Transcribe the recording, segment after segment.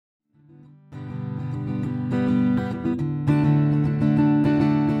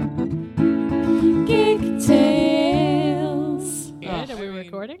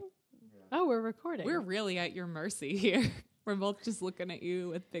recording? Oh, we're recording. We're really at your mercy here. We're both just looking at you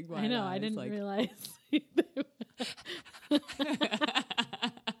with big wide eyes. I know. I didn't realize. I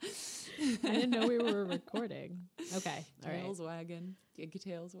didn't know we were recording. Okay. All right. Tails wagging.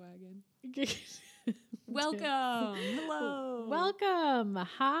 Tails wagging. Welcome. Hello. Welcome.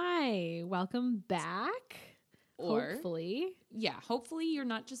 Hi. Welcome back. Or, hopefully. Yeah. Hopefully you're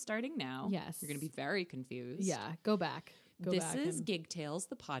not just starting now. Yes. You're going to be very confused. Yeah. Go back. This is Gig Tales,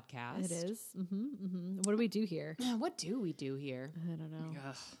 the podcast. It is. What do we do here? What do we do here? I don't know.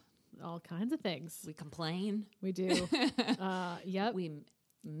 Ugh. All kinds of things. We complain. We do. Yep. We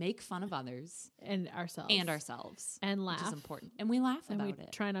make fun of others. And ourselves. And laugh. Which is important. And we laugh about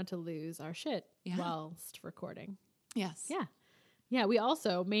it. Try not to lose our shit whilst recording. Yes. Yeah. Yeah. We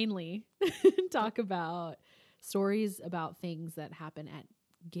also mainly talk about stories about things that happen at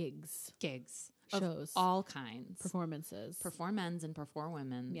gigs. Shows. Of all kinds. Performances. Performens and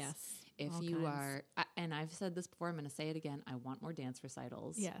performwomen's. Yes. If you are, and I've said this before, I'm going to say it again. I want more dance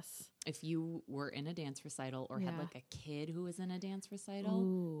recitals. Yes. If you were in a dance recital or had like a kid who was in a dance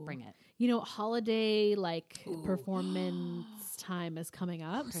recital, bring it. You know, holiday performance time is coming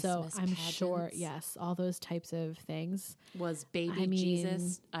up. Christmas so I'm pageants. sure, yes, all those types of things. Was baby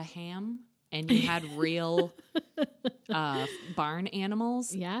Jesus a ham? And you had real barn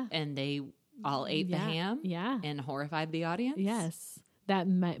animals? Yeah. And they all ate the ham? Yeah. And horrified the audience? Yes. That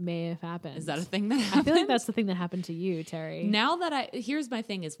may have happened. Is that a thing that happened? I feel like that's the thing that happened to you, Terry. Now that here's my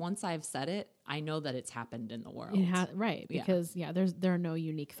thing is once I've said it, I know that it's happened in the world. Right. Because there are no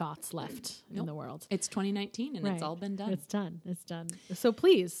unique thoughts left in the world. It's 2019 and it's all been done. It's done. So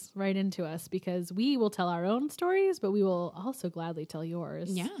please write into us because we will tell our own stories, but we will also gladly tell yours.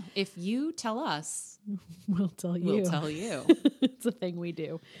 Yeah. If you tell us, we'll tell you. We'll tell you. It's a thing we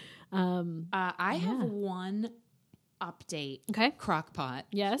do. I have one update. Okay. Crockpot.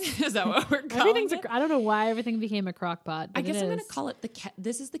 Yes. Is that what we're calling it? I don't know why everything became a crockpot. I guess I'm going to call it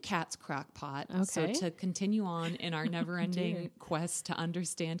this is the cat's crockpot. Okay. So to continue on in our never-ending quest to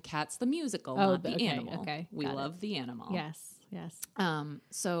understand Cats the musical, not the animal. Okay. We love the animal. Yes.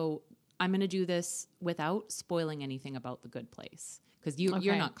 So I'm going to do this without spoiling anything about The Good Place. Because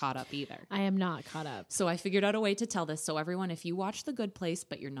you're not caught up either. I am not caught up. So I figured out a way to tell this. So everyone, if you watch The Good Place,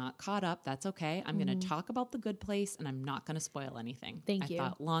 but you're not caught up, that's okay. I'm going to talk about The Good Place, and I'm not going to spoil anything. Thank you. I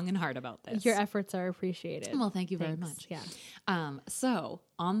thought long and hard about this. Your efforts are appreciated. Well, thank you very much. Yeah. So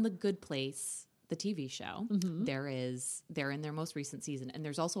on The Good Place, the TV show, they're in their most recent season, and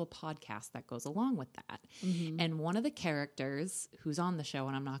there's also a podcast that goes along with that. And one of the characters who's on the show,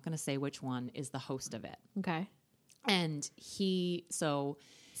 and I'm not going to say which one, is the host of it. Okay. And so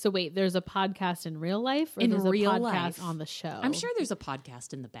wait, there's a podcast in real life or there's a podcast on the show? I'm sure there's a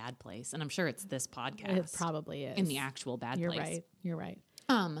podcast in The Bad Place, and I'm sure it's this podcast. It probably is. In the actual Bad Place. You're right.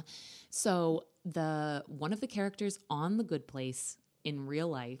 So one of the characters on The Good Place in real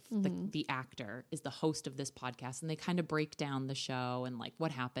life, the actor is the host of this podcast, and they kind of break down the show and like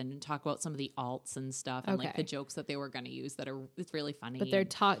what happened and talk about some of the alts and stuff and like the jokes that they were going to use it's really funny. But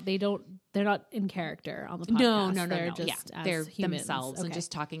they're not in character on the podcast. No. They're just they're humans. themselves and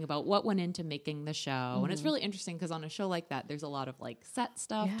just talking about what went into making the show. And it's really interesting because on a show like that, there's a lot of like set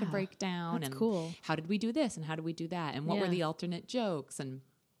stuff to break down. That's and cool. How did we do this and how did we do that? And what were the alternate jokes and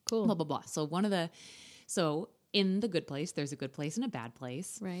cool. blah, blah, blah. So in The Good Place, there's a good place and a bad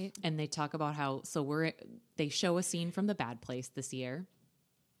place. Right. And they talk about how, they show a scene from The Bad Place this year.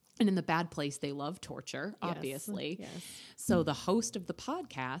 And in The Bad Place, they love torture, obviously. Yes. So the host of the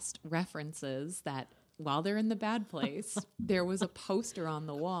podcast references that while they're in The Bad Place, there was a poster on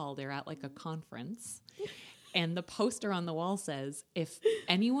the wall. They're at like a conference. And the poster on the wall says, if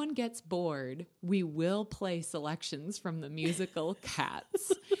anyone gets bored, we will play selections from the musical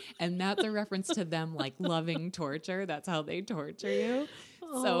Cats. And that's a reference to them like loving torture. That's how they torture you.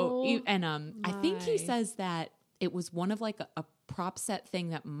 I think he says that it was one of like a prop set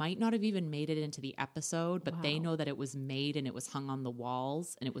thing that might not have even made it into the episode, but they know that it was made and it was hung on the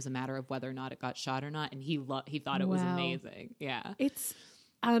walls and it was a matter of whether or not it got shot or not. And he thought it was amazing. Yeah. It's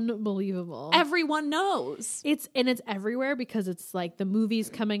unbelievable. Everyone knows it's everywhere because it's like the movie's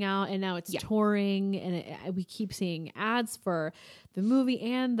coming out and now it's touring and we keep seeing ads for the movie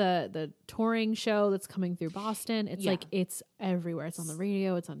and the touring show that's coming through Boston. It's like it's everywhere. It's on the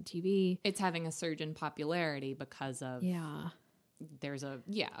radio. It's on TV. It's having a surge in popularity because of there's a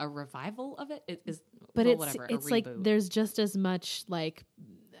revival of it. It is, but it's like reboot. There's just as much like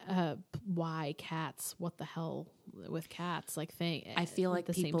why Cats? What the hell? with cats. Like, I feel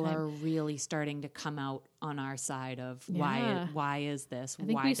like people are really starting to come out on our side of why is this? I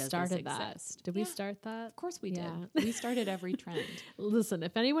think why we does started this that. exist? Did we start that? Of course we did. We started every trend. Listen,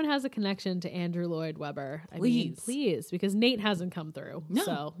 if anyone has a connection to Andrew Lloyd Webber, please, because Nate hasn't come through. No,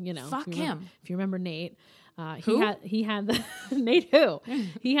 so fuck him. If you remember Nate, he had the Nate who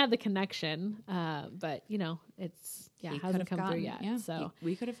he had the connection, but it's hasn't come through yet. Yeah, so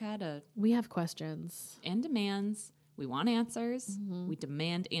we could have had we have questions and demands. We want answers. We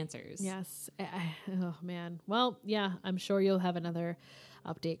demand answers. Yes. Oh man. Well, yeah, I'm sure you'll have another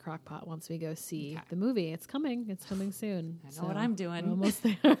update, Crockpot, once we go see the movie. It's coming. It's coming soon. I know what I'm doing. We're almost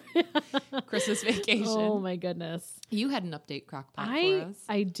there. Christmas vacation. Oh my goodness. You had an update, Crockpot, for us.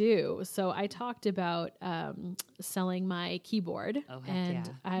 I do. So I talked about selling my keyboard,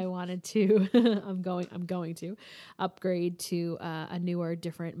 I wanted to. I'm going to upgrade to a newer,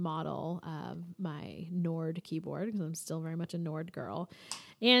 different model of my Nord keyboard because I'm still very much a Nord girl.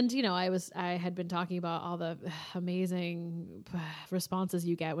 And I had been talking about all the amazing responses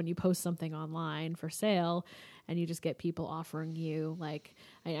you get when you post something online for sale, and you just get people offering you like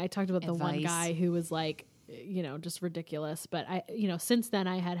I talked about the one guy who was like, just ridiculous. But since then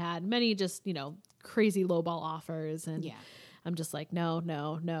I had many just crazy lowball offers, and I'm just like no,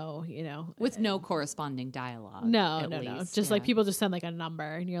 with no corresponding dialogue. No. Just like people just send like a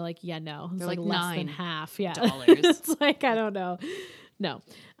number, and you're like, yeah, no, it's like less than half. Yeah, $9. It's like I don't know. No.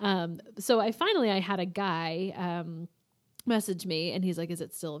 So I had a guy message me, and he's like, is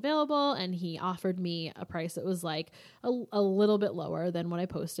it still available? And he offered me a price that was like a little bit lower than what I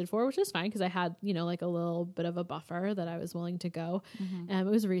posted for, which is fine because I had, like a little bit of a buffer that I was willing to go. It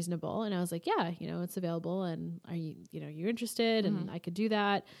was reasonable. And I was like, yeah, it's available. And are you, you're interested? And I could do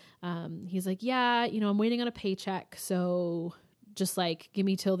that. He's like, yeah, I'm waiting on a paycheck. So just like give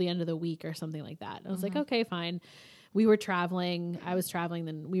me till the end of the week or something like that. And I was like, okay, fine. We were traveling. I was traveling,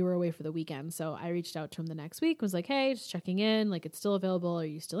 then we were away for the weekend. So I reached out to him the next week, was like, hey, just checking in. Like, it's still available. Are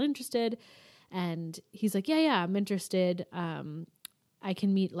you still interested? And he's like, yeah, I'm interested. I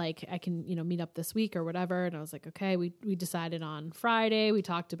can meet meet up this week or whatever. And I was like, okay, we decided on Friday. We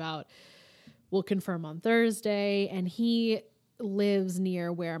talked about, we'll confirm on Thursday. And he lives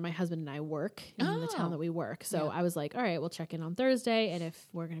near where my husband and I work in the town that we work. So I was like, all right, we'll check in on Thursday. And if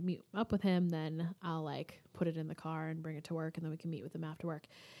we're going to meet up with him, then I'll like put it in the car and bring it to work, and then we can meet with him after work.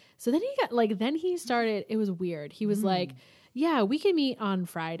 So then he started, it was weird. He was like, yeah, we can meet on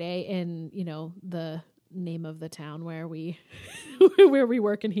Friday in, the name of the town where we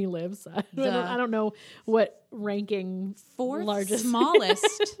work and he lives. I don't know what ranking largest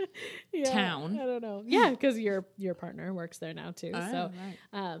smallest town. I don't know. Yeah, because your partner works there now too. Right.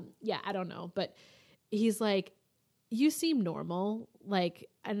 I don't know. But he's like, you seem normal, like,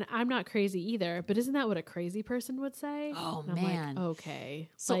 and I'm not crazy either, but isn't that what a crazy person would say? Oh, and I'm man. like, okay.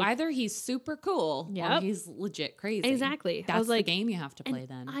 So like, either he's super cool or he's legit crazy. Exactly. That's the game you have to play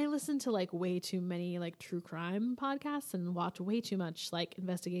then. I listen to like way too many like true crime podcasts and watch way too much like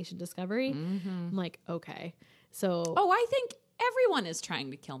investigation discovery. I'm like, okay. So. Oh, I think everyone is trying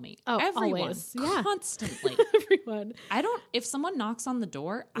to kill me. Oh, everyone. Always. Yeah. Constantly. Everyone. If someone knocks on the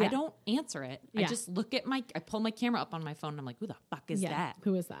door, I don't answer it. Yeah. I just look at I pull my camera up on my phone and I'm like, who the fuck is that?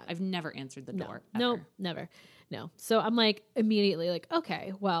 Who is that? I've never answered the door. No, never. No. So I'm like immediately like,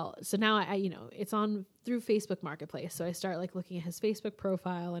 okay, well, so now I it's on through Facebook Marketplace. So I start like looking at his Facebook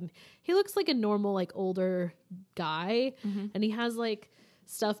profile, and he looks like a normal, like older guy, and he has like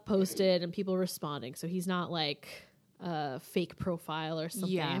stuff posted and people responding. So he's not like a fake profile or something.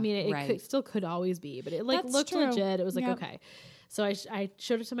 Yeah, I mean, it still could always be, but it like looked legit. It was like, okay. So I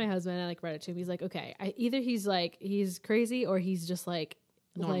showed it to my husband. I like read it to him. He's like, okay, either he's crazy or he's just like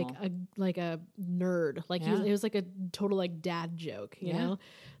normal. like a nerd. Like it was like a total like dad joke, you know?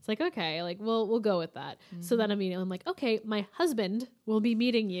 It's like, okay, like we'll go with that. So then immediately I'm like, okay, my husband will be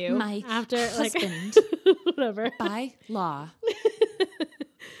meeting you after husband, like whatever. By law.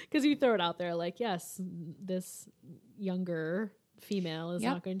 Because you throw it out there like, yes, this younger female is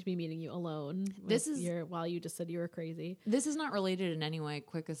not going to be meeting you alone. While you just said you were crazy. This is not related in any way.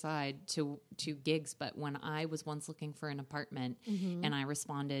 Quick aside to gigs, but when I was once looking for an apartment and I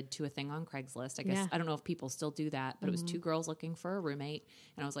responded to a thing on Craigslist, I guess I don't know if people still do that, but it was two girls looking for a roommate,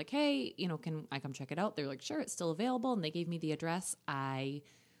 and I was like, hey, can I come check it out? They're like, sure, it's still available, and they gave me the address. I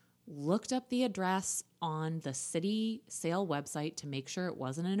looked up the address on the city sale website to make sure it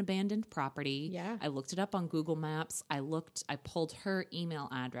wasn't an abandoned property. Yeah. I looked it up on Google Maps. I pulled her email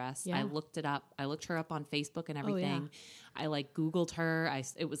address. Yeah. I looked it up. I looked her up on Facebook and everything. I like Googled her.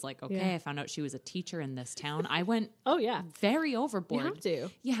 It was like, okay, I found out she was a teacher in this town. I went very overboard. You have to.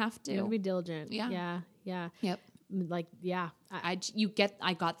 You have to. You have to be diligent. Yeah. Yeah. Yep. like, yeah. I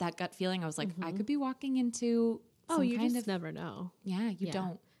got that gut feeling. I was like, I could be walking into you just never know. Yeah, you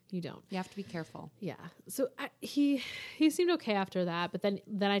don't. You don't. You have to be careful. Yeah. So he seemed okay after that, but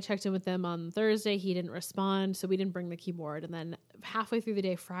then I checked in with him on Thursday. He didn't respond, so we didn't bring the keyboard. And then halfway through the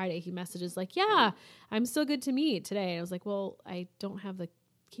day, Friday, he messages like, "Yeah, I'm still good to meet today." And I was like, "Well, I don't have the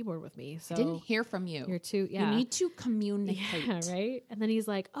keyboard with me, so I didn't hear from you. You're too. Yeah, you need to communicate, right?" And then he's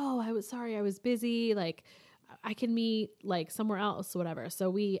like, "Oh, I was sorry, I was busy. Like, I can meet like somewhere else, or whatever." So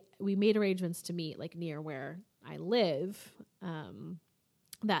we made arrangements to meet like near where I live.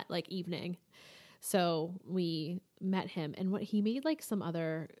 That like evening. So we met him, and what he made like some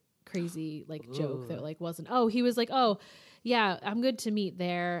other crazy like joke that like wasn't, he was like, "Oh yeah, I'm good to meet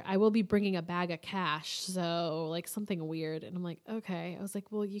there. I will be bringing a bag of cash." So like something weird. And I'm like, okay. I was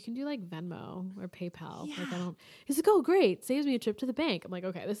like, well, you can do like Venmo or PayPal. Yeah. Like I don't, he's like, "Oh great. Saves me a trip to the bank." I'm like,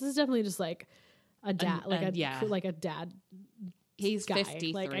 okay, this is definitely just like a dad, like a dad. He's guy.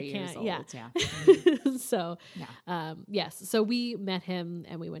 53 like, I can't, years old. Yeah. So, yeah. yes. So we met him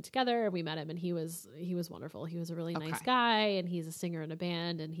and we went together and we met him and he was wonderful. He was a really nice guy and he's a singer in a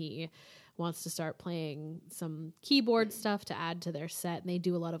band and he wants to start playing some keyboard stuff to add to their set. And they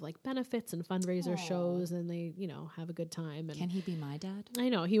do a lot of like benefits and fundraiser shows and they, have a good time. And can he be my dad? I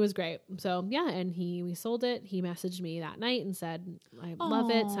know, he was great. So yeah. And we sold it. He messaged me that night and said, "I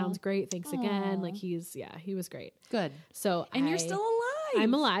love it. Sounds great. Thanks again." Like he was great. Good. So and you're still alive.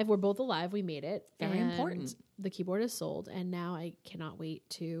 I'm alive. We're both alive. We made it. Very important. The keyboard is sold, and now I cannot wait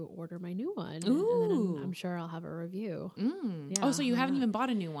to order my new one. Ooh. And then I'm sure I'll have a review. Yeah. Oh, so you haven't even bought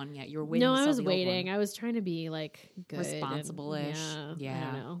a new one yet? You were waiting. No, to I sell was the waiting. old one. I was trying to be like good, responsible-ish. Yeah.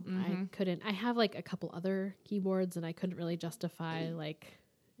 I don't know. I couldn't. I have like a couple other keyboards, and I couldn't really justify like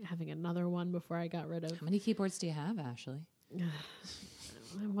having another one before I got rid of. How many keyboards do you have, Ashley?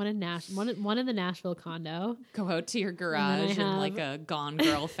 One in one in the Nashville condo. Go out to your garage in like a Gone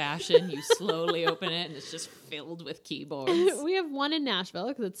Girl fashion. You slowly open it and it's just filled with keyboards. We have one in Nashville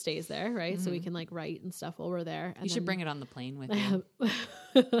because it stays there, right? So we can like write and stuff while we're there. And you should bring it on the plane with you.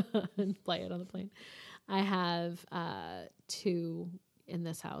 And play it on the plane. I have 2 in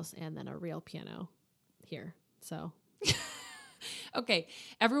this house and then a real piano here. So Okay,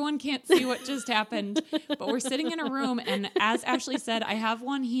 everyone can't see what just happened, but we're sitting in a room, and as Ashley said, I have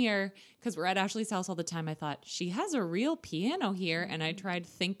one here because we're at Ashley's house all the time. I thought, she has a real piano here, and I tried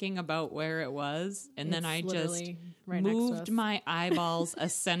thinking about where it was, and then I just moved my eyeballs a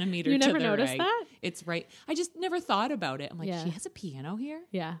centimeter to the right. You never noticed that? It's right. I just never thought about it. I'm like, she has a piano here?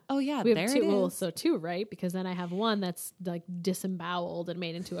 Yeah. Oh, yeah, we there have 2, it is. well, so 2, right? Because then I have one that's like disemboweled and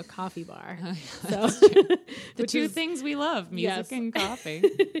made into a coffee bar. So the 2 things we love, music and coffee.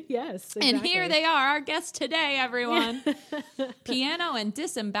 Yes, exactly. And here they are, our guests today, everyone. Piano and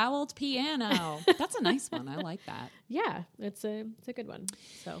disemboweled piano. That's a nice one. I like that. Yeah, it's a good one.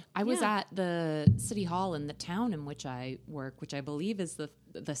 So I was at the city hall in the town in which I work, which I believe is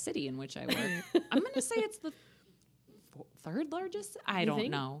the city in which I work. I'm going to say it's the 3rd largest. I don't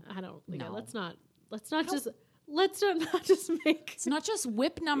know. I don't. Yeah, let's not just make. It's not just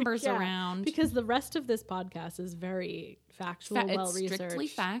whip numbers around, because the rest of this podcast is very factual, well researched. Strictly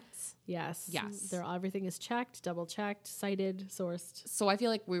facts. Yes. Everything is checked, double checked, cited, sourced. So I feel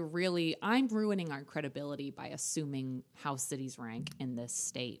like I'm ruining our credibility by assuming how cities rank in this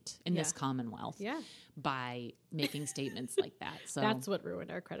state, in this Commonwealth. Yeah. By making statements like that. So that's what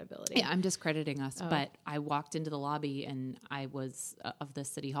ruined our credibility. Yeah, I'm discrediting us. But I walked into the lobby and I was of the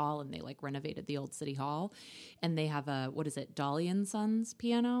city hall, and they like renovated the old city hall, and they have a, what is it, Dolly and Sons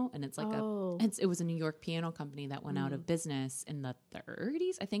piano, and it's like it was a New York piano company that went out of business in the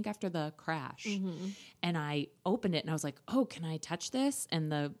 30s, I think, after the crash. And I opened it and I was like, "Oh, can I touch this?" And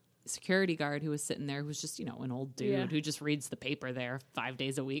the security guard who was sitting there, who's just, an old dude who just reads the paper there 5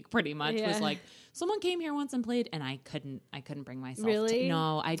 days a week pretty much, was like, "Someone came here once and played," and I couldn't bring myself really?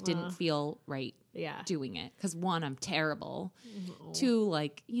 No, I didn't feel right doing it, because 1, I'm terrible. 2,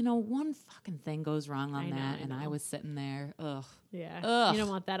 like, one fucking thing goes wrong on and I was sitting there. Ugh. You don't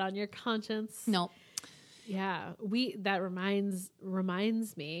want that on your conscience. Nope. Yeah, that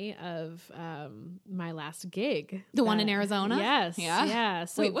reminds me of my last gig. The one in Arizona? Yes. Yeah.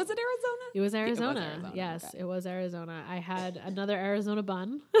 So wait, was it Arizona? It was Arizona. Yes, okay. It was Arizona. I had another Arizona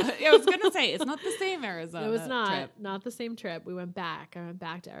bun. I was going to say, it's not the same Arizona. It was trip. not the same trip. We went back. I went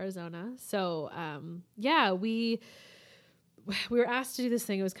back to Arizona. So, we were asked to do this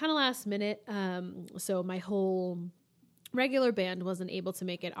thing. It was kind of last minute. So my whole regular band wasn't able to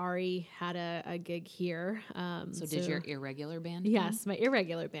make it. Ari had a gig here. So did your irregular band? Yes, my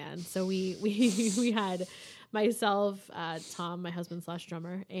irregular band. So we had myself, Tom, my husband /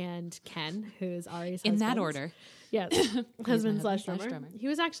 drummer, and Ken, who's Ari's husband. In that order. Yes, husband / drummer. He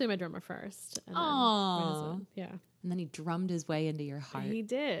was actually my drummer first. Oh, yeah. And then he drummed his way into your heart. He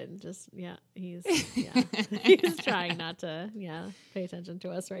did. He's he's trying not to pay attention to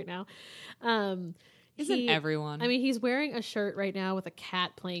us right now. Isn't everyone? I mean, he's wearing a shirt right now with a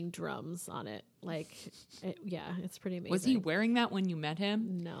cat playing drums on it. It's pretty amazing. Was he wearing that when you met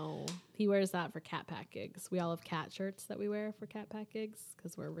him? No, he wears that for Cat Pack gigs. We all have cat shirts that we wear for Cat Pack gigs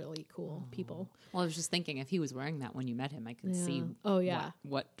because we're really cool people. Well, I was just thinking if he was wearing that when you met him, I could see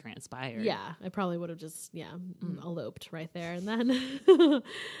what transpired. Yeah, I probably would have just eloped right there and then.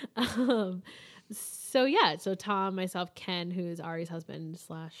 So Tom, myself, Ken, who's Ari's husband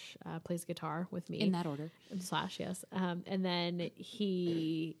 / plays guitar with me in that order. Yes. And then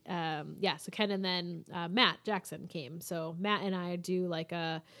so Ken and then Matt Jackson came. So Matt and I do like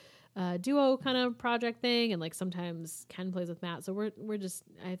a duo kind of project thing, and like sometimes Ken plays with Matt. So we're just,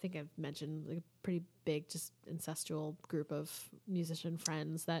 I think I've mentioned, like a pretty big, just incestual group of musician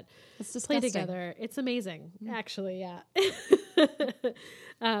friends that play together. It's amazing, actually. Yeah.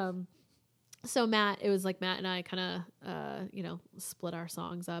 So it was like Matt and I kind of, split our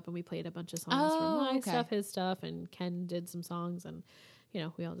songs up, and we played a bunch of songs from my stuff, his stuff, and Ken did some songs, and,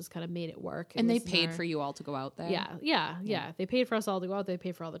 we all just kind of made it work. And they paid for you all to go out there? Yeah. They paid for us all to go out. They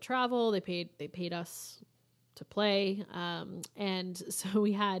paid for all the travel. They paid us to play. And so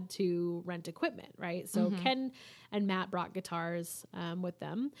we had to rent equipment, right? So Ken and Matt brought guitars with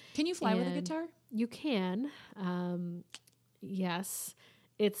them. Can you fly with a guitar? You can. Yes.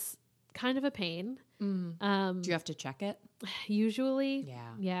 It's kind of a pain. Do you have to check it? Usually.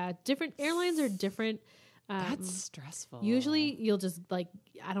 Yeah. Different airlines are different. That's stressful. Usually you'll just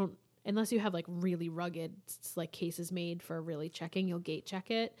unless you have like really rugged like cases made for really checking, you'll gate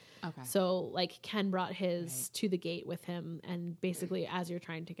check it. Okay. So like Ken brought his to the gate with him, and basically as you're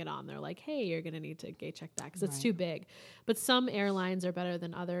trying to get on, they're like, hey, you're going to need to gate check that because it's too big. But some airlines are better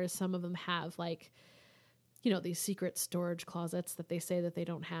than others. Some of them have like, these secret storage closets that they say that they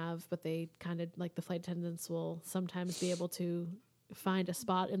don't have, but they kind of like the flight attendants will sometimes be able to find a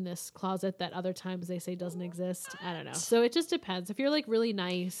spot in this closet that other times they say doesn't exist. I don't know. So it just depends. If you're like really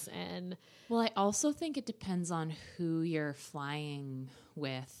nice and... Well, I also think it depends on who you're flying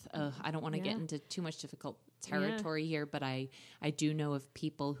with. I don't want to get into too much difficult territory here, but I do know of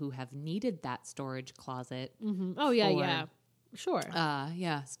people who have needed that storage closet. Mm-hmm. Oh, yeah. Sure.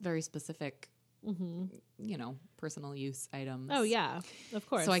 It's very specific. Personal use items. Oh yeah, of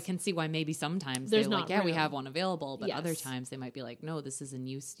course. So I can see why maybe sometimes they're like, we have one available, but other times they might be like, no, this is in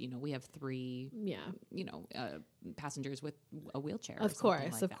use. We have 3, passengers with a wheelchair. Of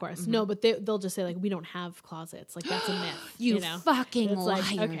course. Mm-hmm. No, but they'll just say like, we don't have closets. Like that's a myth. you fucking it's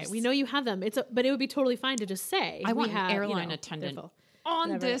liars. Like, okay, we know you have them. But it would be totally fine to just say, I want an airline attendant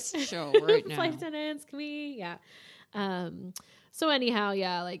on this show right now. Flight attendants, can we? Yeah. So anyhow,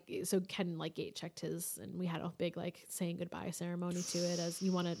 so Ken like gate checked his, and we had a big like saying goodbye ceremony to it, as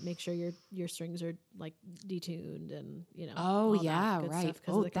you want to make sure your strings are like detuned and all that good stuff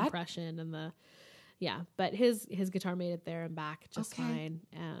because of the compression and the But his guitar made it there and back just fine.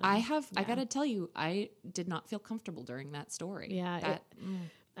 And I gotta tell you, I did not feel comfortable during that story. Yeah,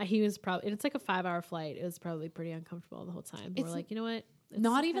 he was probably. It's like a 5-hour flight. It was probably pretty uncomfortable the whole time. We're like, you know what? It's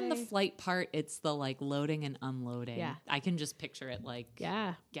not even the flight part. It's the like loading and unloading. Yeah. I can just picture it like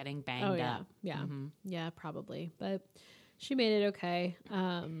getting banged up. Yeah. Mm-hmm. Yeah, probably. But she made it okay.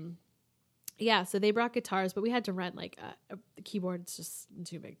 So they brought guitars, but we had to rent like the keyboard's just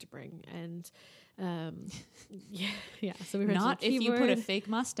too big to bring. And so we rented not a keyboard. If you put a fake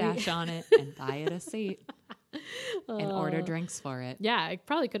mustache on it and buy it a seat. And order drinks for it. Yeah, I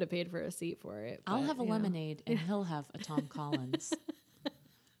probably could have paid for a seat for it. I'll have a lemonade and he'll have a Tom Collins.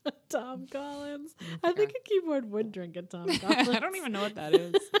 Tom Collins. I think a keyboard would drink a Tom Collins. I don't even know what that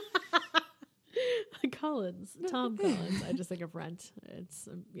is. Tom Collins. I just think of Rent. It's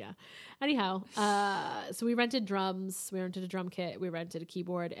Anyhow, so we rented drums. We rented a drum kit. We rented a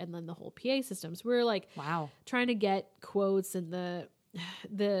keyboard, and then the whole PA system. So we were like, trying to get quotes, and the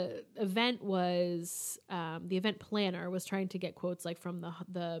event was the event planner was trying to get quotes like from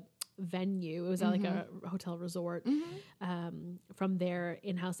the venue. It was at like a hotel resort from their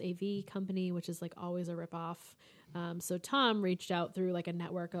in-house AV company, which is like always a ripoff. So Tom reached out through like a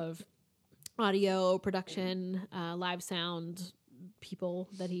network of audio production, live sound people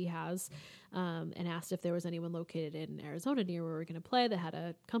that he has, and asked if there was anyone located in Arizona near where we were going to play that had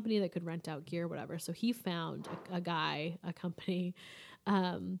a company that could rent out gear, whatever. So he found a company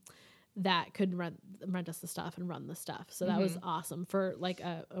that could rent us the stuff and run the stuff. So that was awesome for like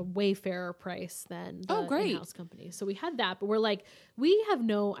a way fairer price than the in-house company. So we had that, but we're like, we have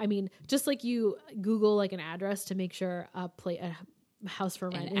just like you Google like an address to make sure a house for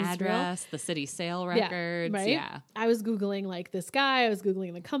rent An is address, real. the city sale records. Right? Yeah. I was Googling like this guy, I was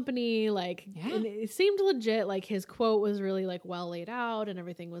Googling the company, like, and it seemed legit. Like his quote was really like well laid out and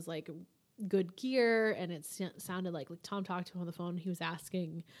everything was like good gear. And it sounded like Tom talked to him on the phone. He was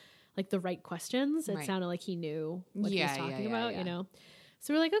asking like the right questions. It sounded like he knew what he was talking about, you know?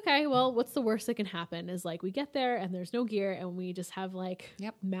 So we're like, okay, well, what's the worst that can happen is like we get there and there's no gear and we just have like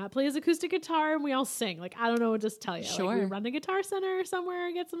Matt plays acoustic guitar and we all sing. Like, I don't know what to tell you. Sure. Like, we run the Guitar Center somewhere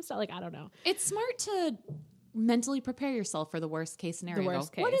and get some stuff. Like, I don't know. It's smart to mentally prepare yourself for the worst case scenario.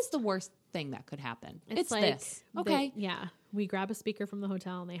 What is the worst thing that could happen? It's like this. Okay. We grab a speaker from the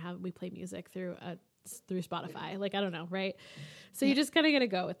hotel and we play music through Spotify. Like, I don't know. Right. So you just kind of got to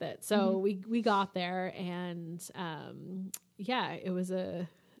go with it. So we got there and, it was a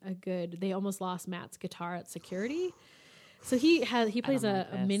good, they almost lost Matt's guitar at security. So he plays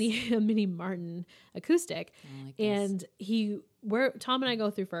a mini Martin acoustic, and Tom and I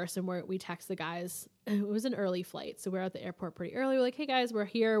go through first, and we text the guys. It was an early flight, so we're at the airport pretty early. We're like, hey guys, we're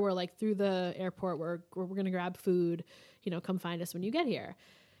here. We're like through the airport. We're gonna grab food. Come find us when you get here.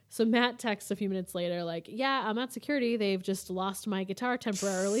 So Matt texts a few minutes later, like, yeah, I'm at security. They've just lost my guitar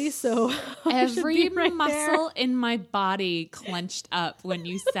temporarily. So every muscle in my body clenched up when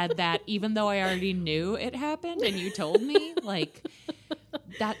you said that, even though I already knew it happened and you told me. Like,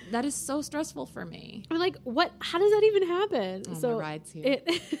 that is so stressful for me. I'm like, what? How does that even happen? Oh, so my ride's here.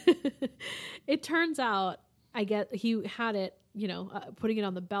 It turns out he had it, putting it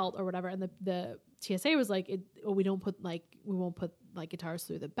on the belt or whatever. And the TSA was like, we won't put guitars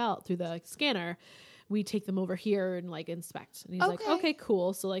through the belt, through the scanner. We take them over here and like inspect. And he's like, okay,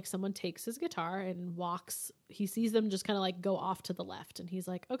 cool. So like someone takes his guitar and walks, he sees them just kind of like go off to the left. And he's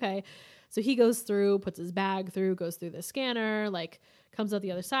like, okay. So he goes through, puts his bag through, goes through the scanner, like comes out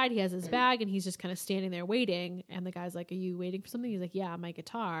the other side. He has his bag and he's just kind of standing there waiting. And the guy's like, are you waiting for something? He's like, yeah, my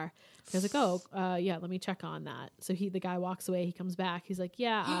guitar. I was like, let me check on that. So the guy walks away. He comes back. He's like,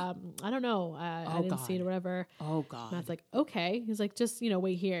 yeah, I don't know. I didn't see it or whatever. Oh God. Matt's like, okay. He's like, just,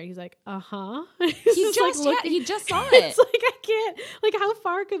 wait here. He's like, uh-huh. He just saw it. It's like, I can't, like, how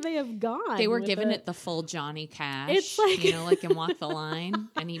far could they have gone? They were giving it the full Johnny Cash. It's like, like in Walk the Line,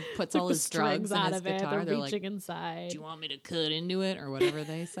 and he puts all his drugs in his guitar. They're reaching inside. Do you want me to cut into it or whatever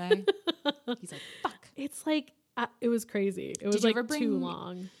they say? He's like, fuck. It's like, it was crazy. It was like too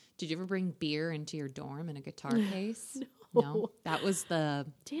long. Did you ever bring beer into your dorm in a guitar case? No. That was the...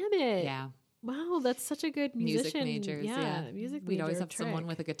 Damn it. Yeah. Wow, that's such a good musician. Music majors, music major. We'd always have trick. Someone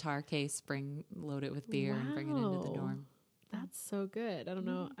with a guitar case load it with beer and bring it into the dorm. That's so good. I don't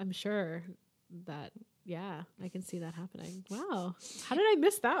know. I'm sure that, I can see that happening. Wow. How did I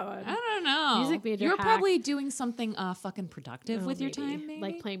miss that one? I don't know. Music major You're hack. Probably doing something fucking productive with maybe. your time, maybe?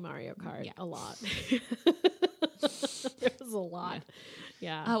 Like playing Mario Kart a lot. There was a lot.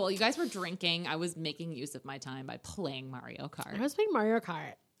 Yeah. Oh, well, you guys were drinking. I was making use of my time by playing Mario Kart. I was playing Mario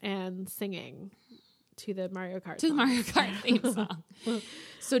Kart and singing to the Mario Kart to the Mario Kart theme song.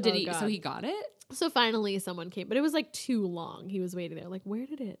 So So he got it. So finally, someone came, but it was like too long. He was waiting there, like, where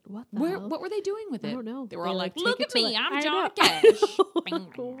did it? What the hell? What were they doing with it? I don't know. They were all like, "Look at me, I'm Johnny Cash."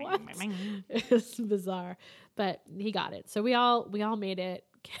 What? It was bizarre, but he got it. So we all made it.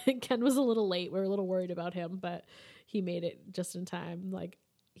 Ken was a little late. We were a little worried about him, but he made it just in time. Like,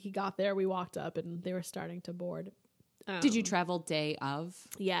 he got there, we walked up, and they were starting to board. Did you travel day of?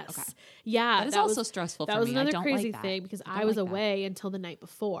 Yes. Okay. Yeah. That is also stressful for me. That was another I crazy like thing because I was away until the night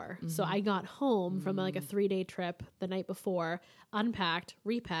before. Mm-hmm. So I got home from like a 3-day trip the night before, unpacked,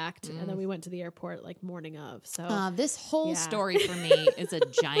 repacked, and then we went to the airport like morning of. So this whole story for me is a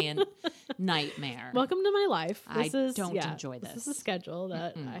giant nightmare. Welcome to my life. I don't enjoy this. This is a schedule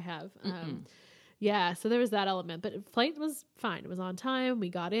that I have. So there was that element, but flight was fine. It was on time. We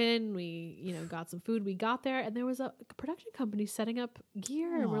got in, we, got some food. We got there and there was a production company setting up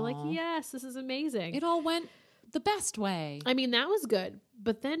gear. Aww. And we're like, yes, this is amazing. It all went the best way. I mean, that was good.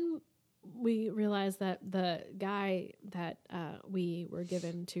 But then we realized that the guy that we were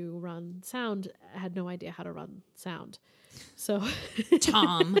given to run sound had no idea how to run sound. So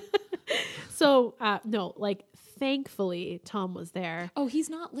Tom. Thankfully, Tom was there. Oh, he's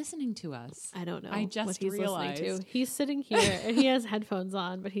not listening to us. I don't know. I just realized. He's sitting here and he has headphones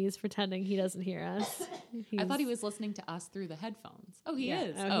on, but he's pretending he doesn't hear us. I thought he was listening to us through the headphones. Oh, he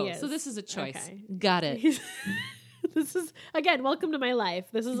is. He is. So this is a choice. Okay. Got it. This is, again, welcome to my life.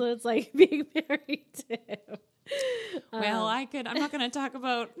 This is what it's like being married to. Well, I'm not going to talk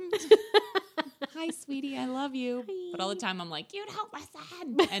about, hi, sweetie, I love you. Hi. But all the time I'm like, you don't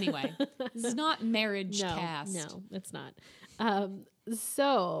listen. Anyway, this is not marriage cast. No, it's not.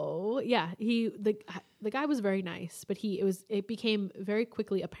 So yeah, the guy was very nice, but it became very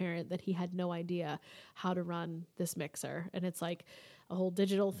quickly apparent that he had no idea how to run this mixer. And it's like a whole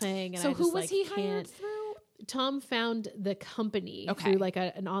digital thing. And so I who just, was he hired through? Tom found the company through like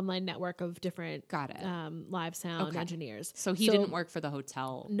an online network of different live sound engineers. So he didn't work for the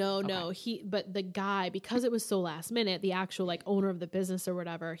hotel. No. But the guy, because it was so last minute, the actual like owner of the business or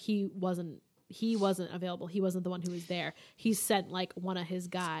whatever, he wasn't available. He wasn't the one who was there. He sent like one of his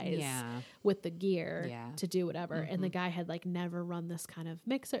guys with the gear to do whatever. Mm-hmm. And the guy had like never run this kind of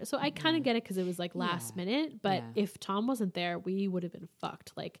mixer. So I kind of get it because it was like last minute. But if Tom wasn't there, we would have been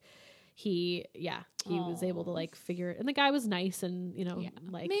fucked. Like he was able to like figure it. And the guy was nice and,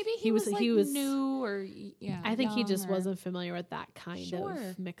 like maybe he was new or I think he just wasn't familiar with that kind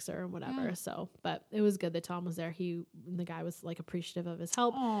of mixer and whatever. Yeah. So, but it was good that Tom was there. The guy was like appreciative of his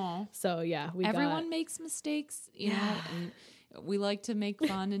help. Aww. So yeah, everyone makes mistakes, you know, and we like to make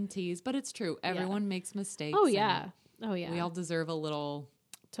fun and tease, but it's true. Everyone makes mistakes. Oh yeah. We all deserve a little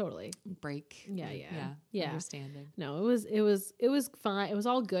break. Yeah. Understanding. No, it was fine. It was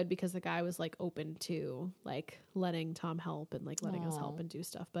all good because the guy was like open to like letting Tom help and like letting us help and do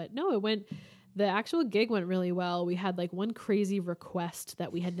stuff. But no, the actual gig went really well. We had like one crazy request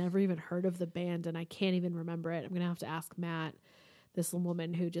that we had never even heard of the band and I can't even remember it. I'm going to have to ask Matt, this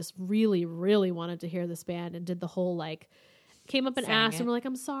woman who just really, really wanted to hear this band and did the whole like came up and asked and we're like,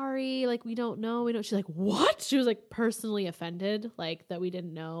 I'm sorry, like we don't know. She's like, what? She was like personally offended, like that we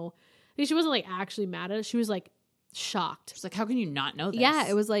didn't know. I mean, she wasn't like actually mad at us. She was like shocked. She's like, how can you not know this? Yeah,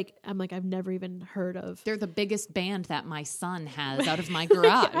 it was like, I'm like, I've never even heard of. They're the biggest band that my son has out of my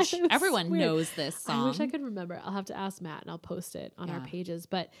garage. Everyone knows this song. I wish I could remember. I'll have to ask Matt and I'll post it on our pages.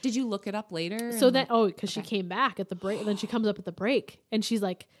 But did you look it up later? So that, because she came back at the break and then she comes up at the break and she's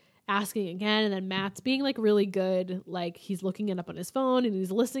like, asking again, and then Matt's being like really good, like he's looking it up on his phone and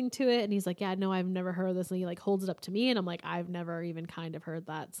he's listening to it and he's like, yeah, no, I've never heard this, and he like holds it up to me and I'm like, I've never even kind of heard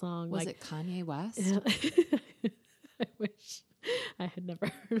that song. Was like, it Kanye West? I wish I had never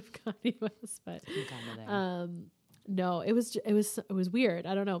heard of Kanye West, but no, it was weird.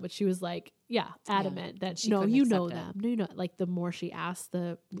 I don't know, but she was like, adamant that she know them. No, you know, like the more she asked,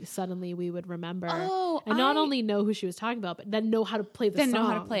 the suddenly we would remember. And not only know who she was talking about, but then know how to play the song. Then know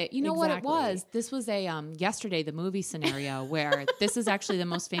how to play it. You know what it was? This was a Yesterday, the movie scenario where this is actually the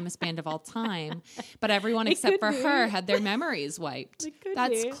most famous band of all time, but everyone except for her had their memories wiped.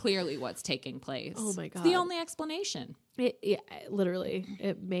 That's clearly what's taking place. Oh my God. It's the only explanation. Literally,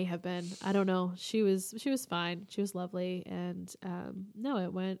 it may have been. I don't know. She was fine. She was lovely, and no,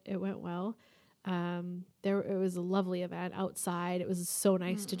 it went well. It was a lovely event outside. It was so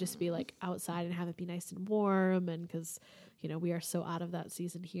nice to just be like outside and have it be nice and warm, and because we are so out of that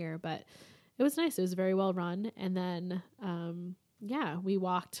season here, but it was nice. It was very well run, and then we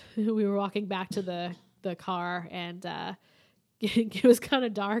were walking back to the car, and it was kind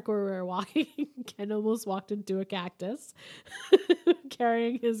of dark where we were walking. Ken almost walked into a cactus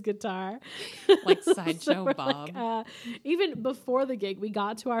carrying his guitar. Like Sideshow Bob. Like, even before the gig, we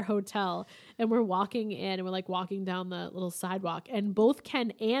got to our hotel and we're walking in and we're like walking down the little sidewalk, and both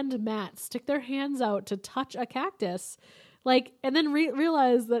Ken and Matt stick their hands out to touch a cactus. Like, and then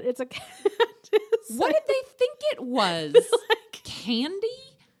realize that it's a cactus. What did they think it was? Like, candy?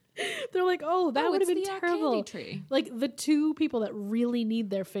 They're like, oh, that would have been terrible. Tree. Like the two people that really need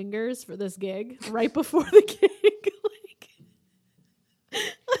their fingers for this gig right before the gig.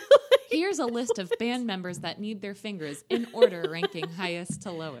 Here's a list of band members that need their fingers in order, ranking highest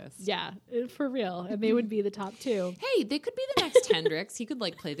to lowest. Yeah, for real. And they would be the top two. Hey, they could be the next Hendrix. He could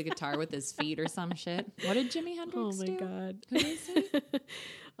like play the guitar with his feet or some shit. What did Jimi Hendrix do? Oh my God. Who is he?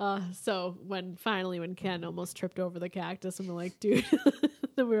 So when Ken almost tripped over the cactus and we're like, dude,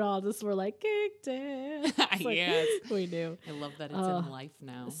 then we're like, kicked it. Like, yes. We knew. I love that it's in life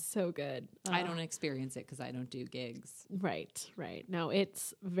now. So good. I don't experience it because I don't do gigs. Right. No,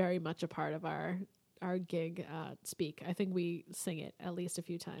 it's very much a part of our gig speak. I think we sing it at least a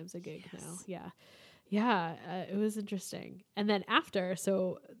few times a gig now. Yeah, it was interesting. And then after,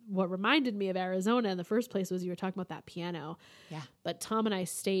 so what reminded me of Arizona in the first place was you were talking about that piano. Yeah. But Tom and I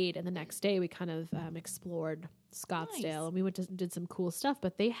stayed, and the next day we kind of explored Scottsdale, and we went to did some cool stuff.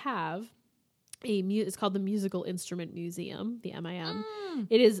 But they have it's called the Musical Instrument Museum, the MIM.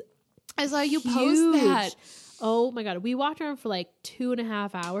 It is I saw you post that. Oh my God. We walked around for like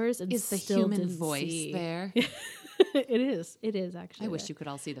 2.5 hours and Is the still human didn't voice see. there? It is. It is actually. I wish you could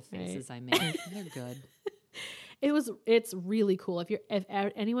all see the faces I made. They're good. It's really cool. If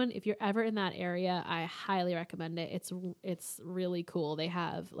you're ever in that area, I highly recommend it. It's really cool. They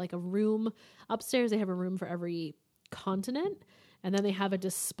have like a room upstairs. They have a room for every continent. And then they have a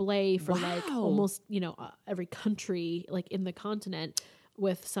display for like almost, every country like in the continent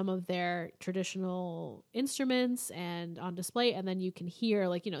with some of their traditional instruments and on display. And then you can hear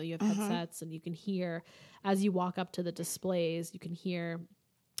like, you have headsets and you can hear as you walk up to the displays, you can hear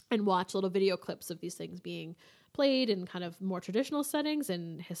and watch little video clips of these things being played in kind of more traditional settings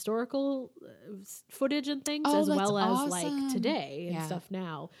and historical footage and things, as well as like today and stuff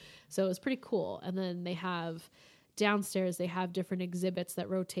now. So it's pretty cool. And then they have downstairs, they have different exhibits that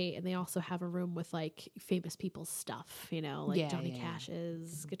rotate, and they also have a room with like famous people's stuff, like Johnny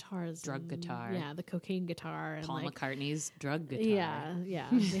Cash's guitars, drug guitar, the cocaine guitar, and Paul McCartney's drug guitar, yeah.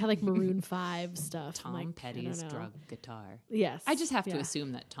 They had like Maroon 5 stuff, Tom Petty's drug guitar. Yes, I just have to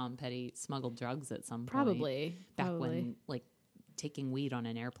assume that Tom Petty smuggled drugs at some point, probably when like taking weed on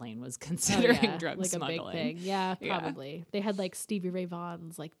an airplane was considering drug like smuggling. A big thing. Yeah, probably. Yeah. They had like Stevie Ray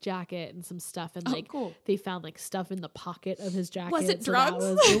Vaughan's like jacket and some stuff, and cool. They found like stuff in the pocket of his jacket. Was it drugs?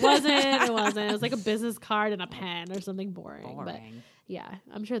 It wasn't. It was like a business card and a pen or something boring. But yeah,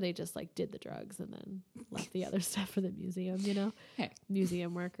 I'm sure they just like did the drugs and then left the other stuff for the museum. Hey.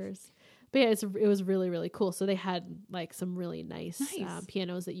 Museum workers. But yeah, it was really, really cool. So they had like some really nice.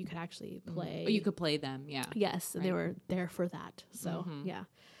 Pianos that you could actually play. You could play them, yeah. Yes, and they were there for that. So yeah,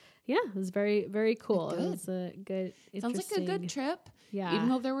 it was very, very cool. It was a good. Sounds like a good trip. Yeah, even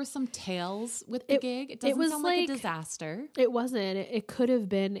though there were some tales with the gig, it doesn't sound like a disaster. It wasn't. It could have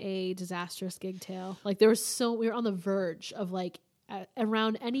been a disastrous gig tale. Like we were on the verge of like.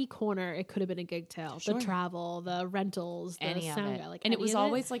 Around any corner, it could have been a gig tale. Sure. The travel, the rentals, the sound guy, and it was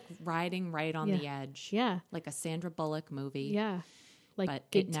always like riding right on the edge. Yeah, like a Sandra Bullock movie. Yeah, like but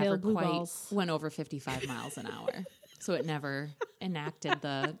gig it tail never blue quite balls. went over 55 miles an hour, so it never enacted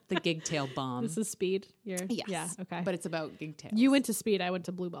the gig tail bomb. This is Speed. Yes. Yeah. Okay. But it's about gig tails. You went to Speed. I went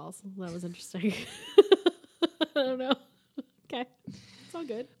to Blue Balls. That was interesting. I don't know. Okay, it's all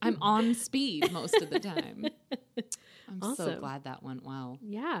good. I'm on Speed most of the time. I'm awesome. So glad that went well.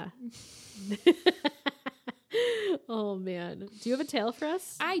 Yeah. Oh, man. Do you have a tale for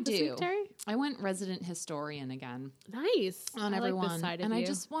us? I do. Week, Terry? I went resident historian again. Nice. On everyone. Like this side of and you. I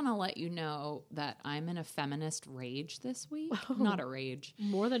just want to let you know that I'm in a feminist rage this week. Oh, not a rage.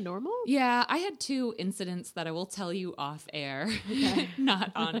 More than normal? Yeah. I had 2 incidents that I will tell you off air,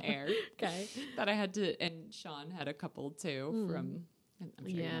 not on air. Okay. That I had to, and Sean had a couple too from, I'm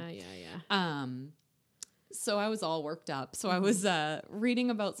sure yeah. So I was all worked up. So I was reading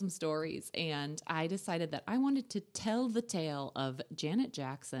about some stories, and I decided that I wanted to tell the tale of Janet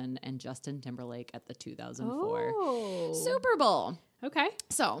Jackson and Justin Timberlake at the 2004 Super Bowl. Okay.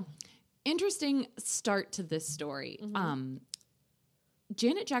 So, interesting start to this story.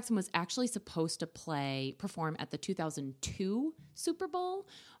 Janet Jackson was actually supposed to perform at the 2002 Super Bowl,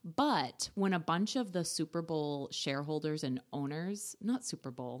 but when a bunch of the Super Bowl shareholders and owners, not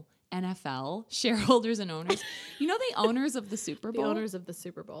Super Bowl, NFL shareholders and owners. The owners of the Super Bowl? The owners of the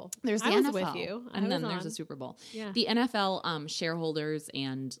Super Bowl. There's the I was NFL. with you. And then there's a Super Bowl. Yeah. The NFL shareholders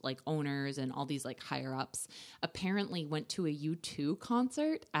and like owners and all these like higher ups apparently went to a U2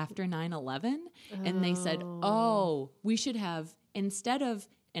 concert after 9/11. And they said, we should have, instead of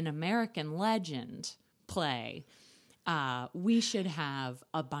an American legend play, we should have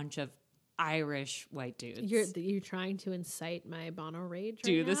a bunch of Irish white dudes. You're trying to incite my Bono rage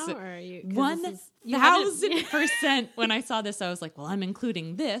right now? Or are you, 1000%. When I saw this, I was like, well, I'm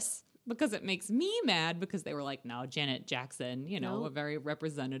including this because it makes me mad, because they were like, no, Janet Jackson, a very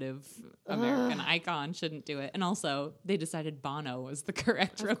representative American icon, shouldn't do it. And also they decided Bono was the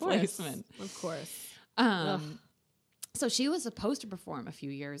correct replacement. Of course. So she was supposed to perform a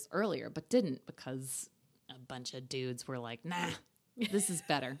few years earlier, but didn't, because a bunch of dudes were like, nah, this is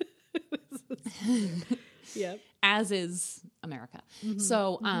better. Yep. As is America.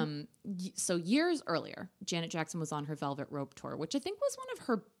 So so years earlier, Janet Jackson was on her Velvet Rope tour, which I think was one of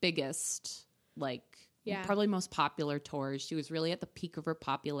her biggest, probably most popular tours. She was really at the peak of her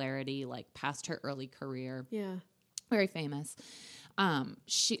popularity, past her early career. Yeah. Very famous.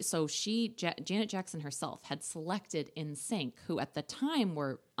 Janet Jackson herself had selected NSYNC, who at the time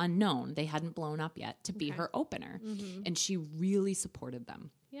were unknown. They hadn't blown up yet, to be her opener. And she really supported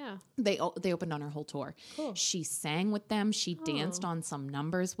them. Yeah. They opened on her whole tour. Cool. She sang with them. She danced on some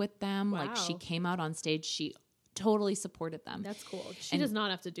numbers with them. Wow. She came out on stage. She totally supported them. That's cool. She does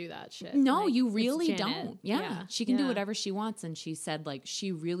not have to do that shit. No, Like, you it's really Janet. don't. Yeah. She can do whatever she wants. And she said like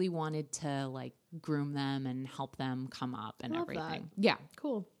she really wanted to like groom them and help them come up and Love everything. that. Yeah.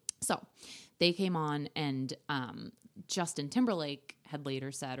 Cool. So they came on, and Justin Timberlake had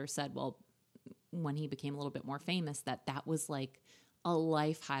later said, well, when he became a little bit more famous, that was like a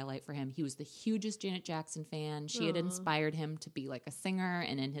life highlight for him. He was the hugest Janet Jackson fan. She had inspired him to be like a singer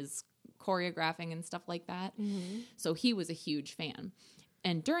and in his choreographing and stuff like that. So he was a huge fan.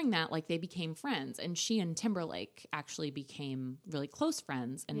 And during that, like, they became friends, and she and Timberlake actually became really close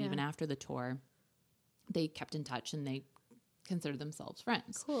friends. And even after the tour, they kept in touch and they considered themselves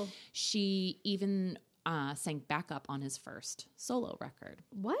friends. Cool. She even sang backup on his first solo record.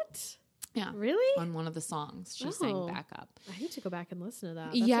 What? Yeah. Really? On one of the songs, she sang backup. I need to go back and listen to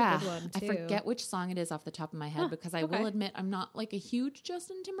that. That's Yeah. a good one, too. I forget which song it is off the top of my head because I will admit I'm not like a huge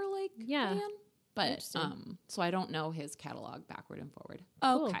Justin Timberlake fan. But so I don't know his catalog backward and forward.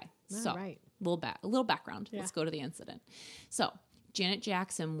 Cool. Okay. So right. a little background. Let's go to the incident. So Janet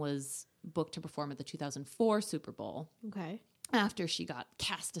Jackson was booked to perform at the 2004 Super Bowl. Okay. After she got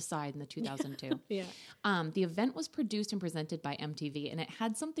cast aside in the 2002. Yeah. The event was produced and presented by MTV, and it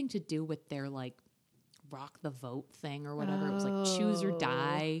had something to do with their like rock the vote thing or whatever. It was like choose or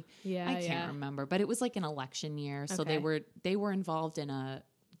die. Yeah, I can't remember, but it was like an election year, so they were involved in a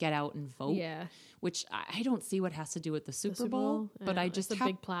get out and vote. Yeah. Which I don't see what has to do with the Super Bowl, but I just it's a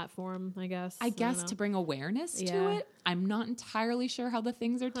big platform, I guess. I guess to bring awareness to it. I'm not entirely sure how the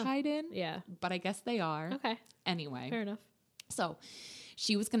things are tied in. Yeah. But I guess they are. Okay. Anyway. Fair enough. So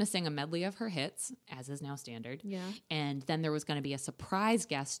she was going to sing a medley of her hits, as is now standard. Yeah. And then there was going to be a surprise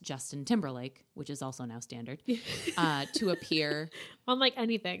guest, Justin Timberlake, which is also now standard, to appear on like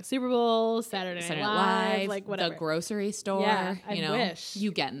anything. Super Bowl, Saturday Night Live, like whatever. The grocery store. Yeah, I wish.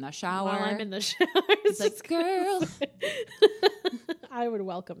 You get in the shower. While I'm in the shower. It's like, girl. I would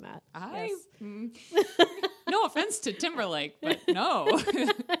welcome that. No offense to Timberlake, but no.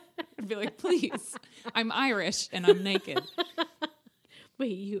 I'd be like, please, I'm Irish and I'm naked.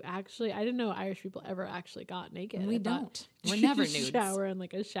 Wait, you actually? I didn't know Irish people ever actually got naked. We don't. We're never nudes. Shower in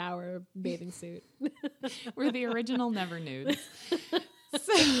like a shower bathing suit. We're the original never nudes.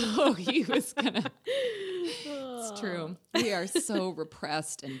 So he was gonna. It's true. We are so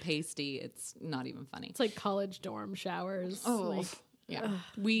repressed and pasty. It's not even funny. It's like college dorm showers. Oh. Like, yeah.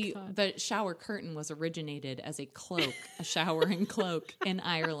 The shower curtain was originated as a cloak, a showering cloak in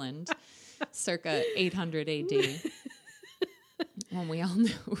Ireland, circa 800 AD. When we all knew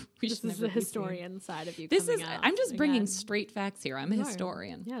we should never. This is the historian side of you. This is. Out I'm just bringing again. straight facts here. I'm a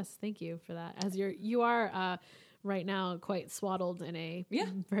historian. Yes, thank you for that. As you are right now quite swaddled in a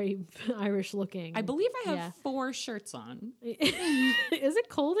very Irish looking. I believe I have 4 shirts on. Is it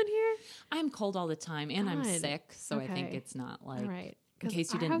cold in here? I'm cold all the time, and I'm sick, so I think it's not like. All right. In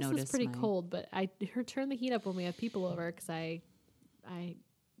case you didn't notice, our house is pretty cold, but I turn the heat up when we have people over because I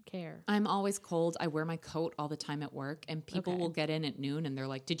care. I'm always cold. I wear my coat all the time at work, and people will get in at noon, and they're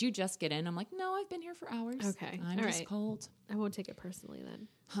like, "Did you just get in?" I'm like, "No, I've been here for hours." Okay, I'm just cold. I won't take it personally then.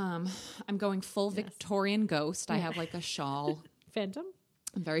 I'm going full Victorian ghost. I have like a shawl. Phantom.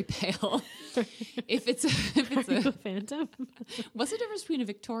 I'm very pale. if it's a phantom. What's the difference between a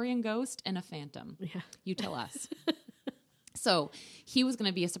Victorian ghost and a phantom? Yeah, you tell us. So he was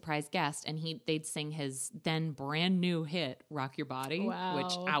going to be a surprise guest, and they'd sing his then brand new hit, "Rock Your Body,"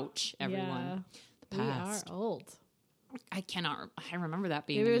 which, ouch, everyone. The past. We are old. I remember that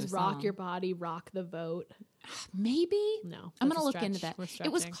being. Maybe it was "Rock Your Body, Rock the Vote." Maybe. No, I'm going to look into that.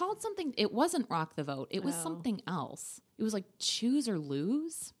 It was called something. It wasn't "Rock the Vote." It was something else. It was like "Choose or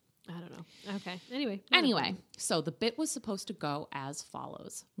Lose." I don't know. Okay. Anyway, so the bit was supposed to go as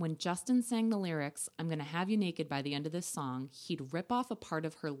follows. When Justin sang the lyrics, "I'm going to have you naked by the end of this song," he'd rip off a part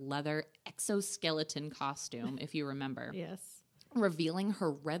of her leather exoskeleton costume, if you remember. Yes. Revealing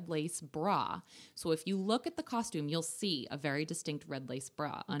her red lace bra. So if you look at the costume, you'll see a very distinct red lace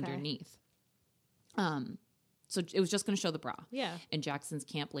bra underneath. So it was just going to show the bra. Yeah. And Jackson's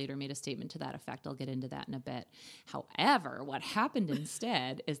camp later made a statement to that effect. I'll get into that in a bit. However, what happened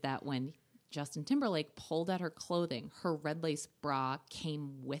instead is that when Justin Timberlake pulled at her clothing, her red lace bra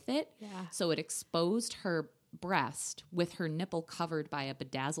came with it. Yeah. So it exposed her breast with her nipple covered by a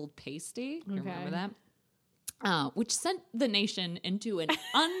bedazzled pasty. You remember that? Which sent the nation into an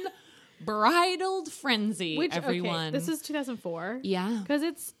unbridled frenzy, everyone. Okay, this is 2004. Yeah. Because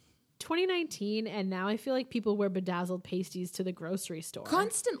it's 2019, and now I feel like people wear bedazzled pasties to the grocery store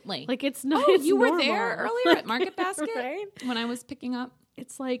constantly. Like it's not. Oh, it's you normal. were there earlier at Market Basket right? when I was picking up.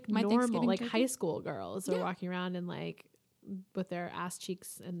 It's like my normal. Thanksgiving Like turkey. high school girls are walking around in like with their ass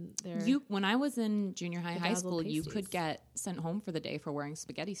cheeks and their When I was in junior high, high school, you pasties. could get sent home for the day for wearing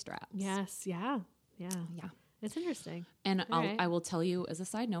spaghetti straps. Yes, yeah. Yeah. It's interesting. And right. I will tell you, as a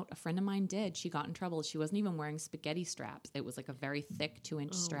side note, a friend of mine did. She got in trouble. She wasn't even wearing spaghetti straps. It was like a very thick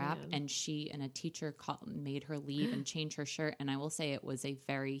 2-inch strap. man. And she and a teacher made her leave and change her shirt. And I will say it was a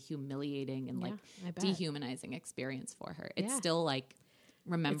very humiliating and I bet. dehumanizing experience for her. It's Yeah. still like,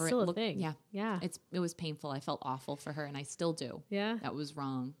 remember It's still it. a thing. Yeah. Yeah. It was painful. I felt awful for her and I still do. Yeah. That was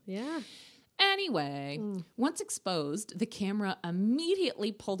wrong. Yeah. Anyway, once exposed, the camera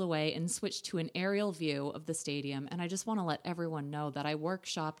immediately pulled away and switched to an aerial view of the stadium. And I just want to let everyone know that I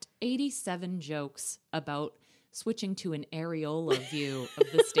workshopped 87 jokes about switching to an areola view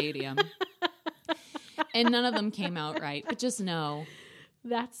of the stadium. And none of them came out right. But just know,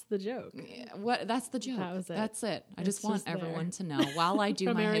 That's the joke. that's the joke. That was it. That's it. I It's just want just there. everyone to know while I do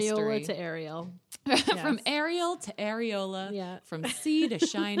From my areola history. to Ariel. From Yes. Ariel to areola, Yeah. from sea to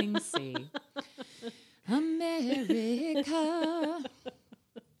shining sea. America.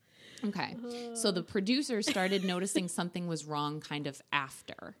 Okay, so the producers started noticing something was wrong kind of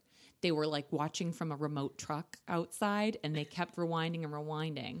after. They were like watching from a remote truck outside and they kept rewinding and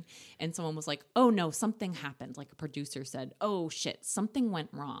rewinding. And someone was like, oh no, something happened. Like a producer said, oh shit, something went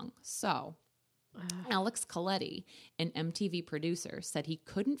wrong. So Alex Coletti, an MTV producer, said he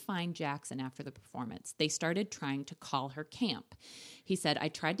couldn't find Jackson after the performance. They started trying to call her camp. He said, I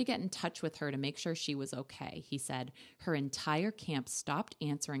tried to get in touch with her to make sure she was okay. He said, her entire camp stopped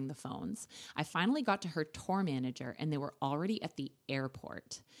answering the phones. I finally got to her tour manager and they were already at the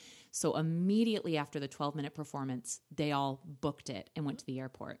airport. So immediately after the 12-minute performance, they all booked it and went to the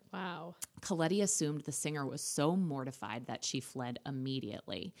airport. Wow. Coletti assumed the singer was so mortified that she fled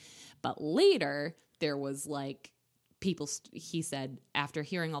immediately. But later, there was like people, he said, after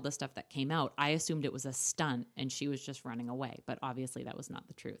hearing all the stuff that came out, I assumed it was a stunt and she was just running away. But obviously that was not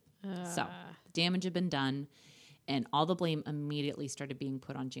the truth. So the damage had been done and all the blame immediately started being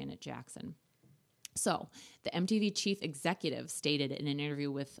put on Janet Jackson. So the MTV chief executive stated in an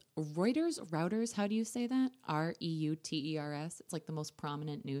interview with Reuters, how do you say that? Reuters. It's like the most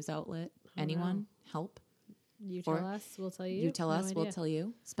prominent news outlet. Anyone? Help? You tell us, we'll tell you. You tell No us, we'll idea. tell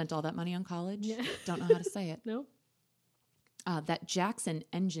you. Spent all that money on college. Yeah. Don't know how to say it. No. That Jackson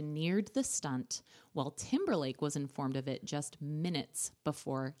engineered the stunt while Timberlake was informed of it just minutes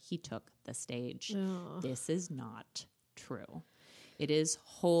before he took the stage. Oh. This is not true. It is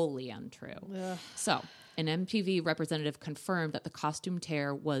wholly untrue. Ugh. So, an MTV representative confirmed that the costume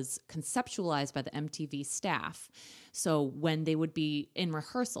tear was conceptualized by the MTV staff. So, when they would be in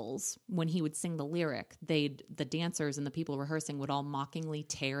rehearsals, when he would sing the lyric, the dancers and the people rehearsing would all mockingly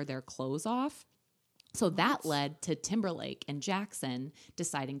tear their clothes off. So that led to Timberlake and Jackson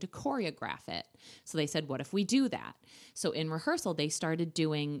deciding to choreograph it. So they said, what if we do that? So in rehearsal, they started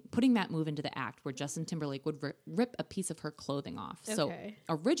putting that move into the act where Justin Timberlake would rip a piece of her clothing off. Okay. So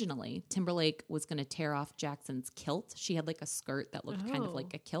originally, Timberlake was going to tear off Jackson's kilt. She had like a skirt that looked kind of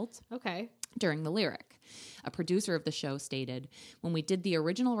like a kilt. Okay. During the lyric. A producer of the show stated, when we did the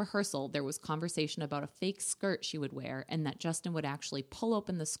original rehearsal, there was conversation about a fake skirt she would wear and that Justin would actually pull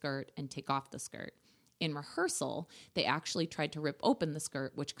open the skirt and take off the skirt. In rehearsal, they actually tried to rip open the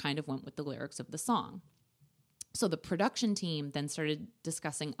skirt, which kind of went with the lyrics of the song. So the production team then started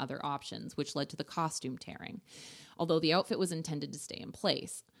discussing other options, which led to the costume tearing, although the outfit was intended to stay in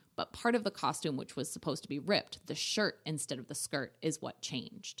place. But part of the costume, which was supposed to be ripped, the shirt instead of the skirt, is what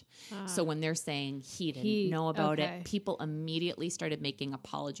changed. So when they're saying he didn't know about it, people immediately started making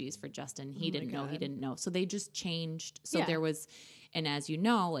apologies for Justin. He didn't know. So they just changed. So there was... And as you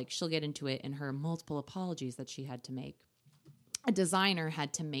know, like she'll get into it in her multiple apologies that she had to make. A designer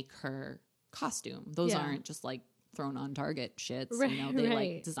had to make her costume. Those aren't just like thrown on Target shits. Right, you know, they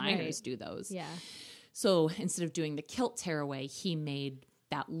like designers do those. Yeah. So instead of doing the kilt tearaway, he made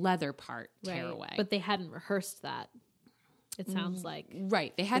that leather part tearaway. But they hadn't rehearsed that. It sounds like.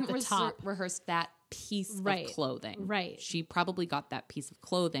 Right. They hadn't the rehearsed that piece of clothing. Right. She probably got that piece of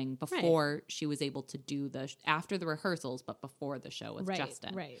clothing before she was able to do after the rehearsals, but before the show with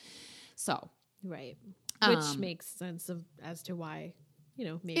Justin. Right. So. Right. Which makes sense as to why, you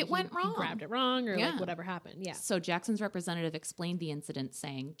know, maybe it went wrong. He grabbed it wrong or like whatever happened. Yeah. So Jackson's representative explained the incident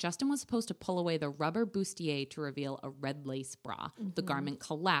saying, Justin was supposed to pull away the rubber bustier to reveal a red lace bra. The garment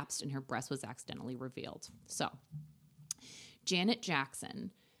collapsed and her breast was accidentally revealed. So Janet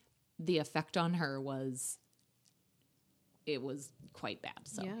Jackson, the effect on her was it was quite bad.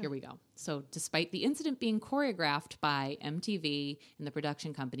 So here we go. So despite the incident being choreographed by MTV and the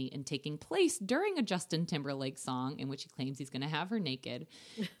production company and taking place during a Justin Timberlake song in which he claims he's going to have her naked,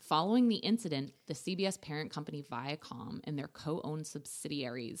 following the incident, the CBS parent company Viacom and their co-owned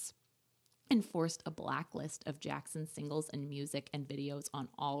subsidiaries enforced a blacklist of Jackson's singles and music and videos on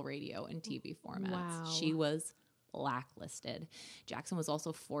all radio and TV formats. Wow. She was blacklisted. Jackson was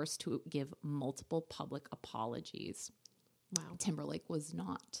also forced to give multiple public apologies. Wow. Timberlake was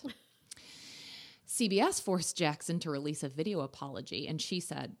not. CBS forced Jackson to release a video apology, and she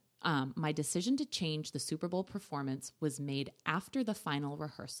said, my decision to change the Super Bowl performance was made after the final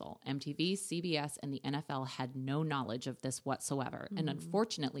rehearsal. MTV, CBS, and the NFL had no knowledge of this whatsoever. And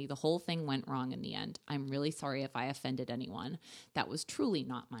unfortunately, the whole thing went wrong in the end. I'm really sorry if I offended anyone. That was truly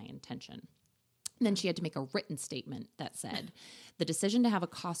not my intention. Then she had to make a written statement that said, the decision to have a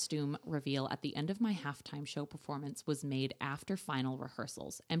costume reveal at the end of my halftime show performance was made after final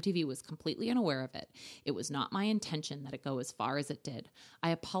rehearsals. MTV was completely unaware of it. It was not my intention that it go as far as it did. I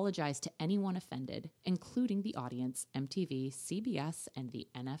apologize to anyone offended, including the audience, MTV, CBS, and the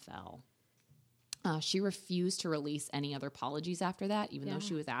NFL. She refused to release any other apologies after that, even though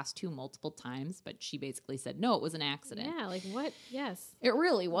she was asked to multiple times. But she basically said, no, it was an accident. Yeah, like what? Yes. It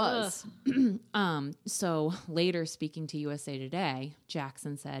really was. So later, speaking to USA Today,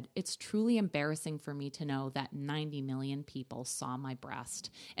 Jackson said, it's truly embarrassing for me to know that 90 million people saw my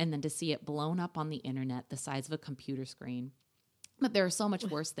breast and then to see it blown up on the internet the size of a computer screen. But there are so much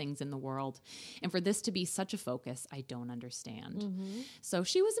worse things in the world. And for this to be such a focus, I don't understand. So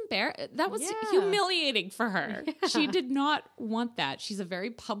she was embarrassed. That was humiliating for her. Yeah. She did not want that. She's a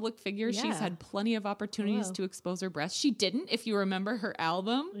very public figure. Yeah. She's had plenty of opportunities to expose her breasts. She didn't, if you remember her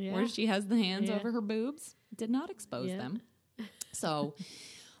album, where she has the hands over her boobs, did not expose them. So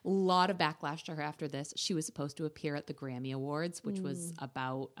a lot of backlash to her after this. She was supposed to appear at the Grammy Awards, which was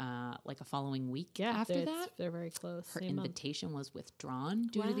about like a following week after that. They're very close. Her invitation was withdrawn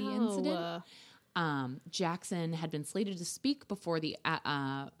due to the incident. Jackson had been slated to speak before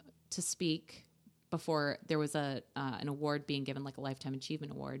there was an award being given, like a Lifetime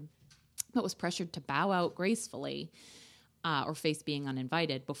Achievement Award, but was pressured to bow out gracefully or face being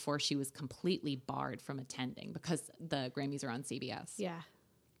uninvited before she was completely barred from attending because the Grammys are on CBS. Yeah.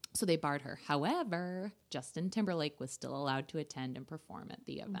 So they barred her. However, Justin Timberlake was still allowed to attend and perform at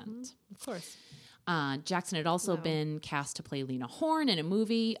the event. Of course. Jackson had also been cast to play Lena Horne in a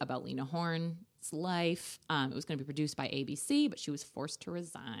movie about Lena Horne's life. It was going to be produced by ABC, but she was forced to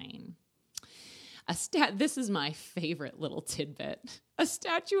resign. This is my favorite little tidbit. A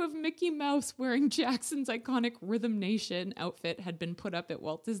statue of Mickey Mouse wearing Jackson's iconic Rhythm Nation outfit had been put up at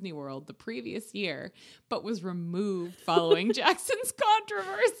Walt Disney World the previous year, but was removed following Jackson's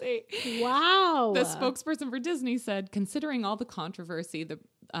controversy. Wow. The spokesperson for Disney said, considering all the controversy the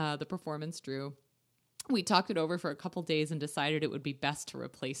performance drew, we talked it over for a couple days and decided it would be best to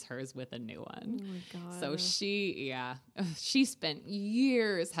replace hers with a new one. Oh my God. So she spent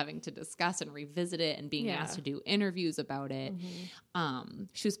years having to discuss and revisit it and being asked to do interviews about it.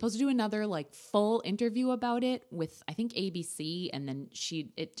 She was supposed to do another like full interview about it with, I think, ABC, and then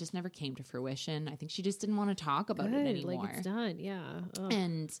it just never came to fruition. I think she just didn't want to talk about it anymore. Like it's done, yeah. Ugh.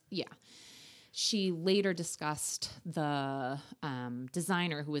 And she later discussed the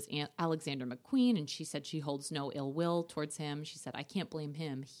designer, who was Alexander McQueen, and she said she holds no ill will towards him. She said, I can't blame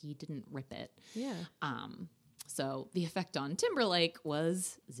him. He didn't rip it. Yeah. So the effect on Timberlake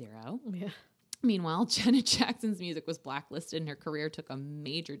was zero. Yeah. Meanwhile, Janet Jackson's music was blacklisted and her career took a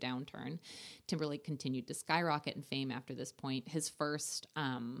major downturn. Timberlake continued to skyrocket in fame after this point. His first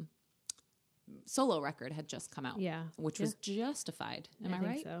solo record had just come out, which was Justified. Am I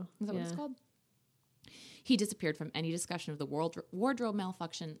right? So. Is that what it's called? He disappeared from any discussion of the wardrobe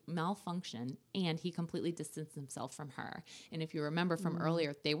malfunction, and he completely distanced himself from her. And if you remember from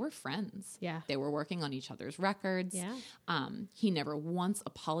earlier, they were friends. Yeah. They were working on each other's records. Yeah. He never once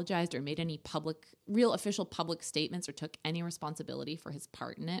apologized or made any real official public statements or took any responsibility for his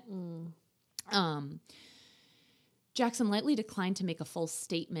part in it. Jackson lightly declined to make a full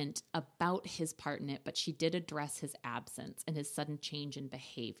statement about his part in it, but she did address his absence and his sudden change in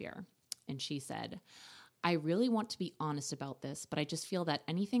behavior. And she said, I really want to be honest about this, but I just feel that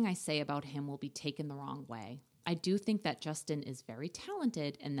anything I say about him will be taken the wrong way. I do think that Justin is very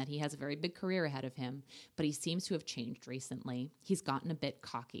talented and that he has a very big career ahead of him, but he seems to have changed recently. He's gotten a bit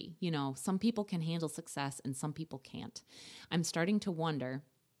cocky. You know, some people can handle success and some people can't. I'm starting to wonder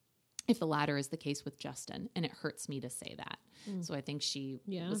if the latter is the case with Justin, and it hurts me to say that. So I think she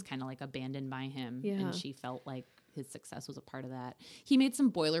was kind of like abandoned by him, and she felt like his success was a part of that. He made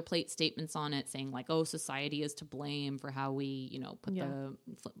some boilerplate statements on it saying like, oh, society is to blame for how we, you know, put the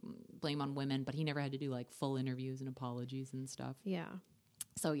blame on women, but he never had to do like full interviews and apologies and stuff. Yeah.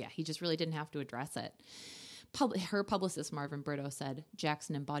 So yeah, he just really didn't have to address it. Her publicist, Marvin Brito, said,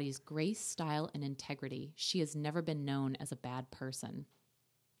 Jackson embodies grace, style, and integrity. She has never been known as a bad person.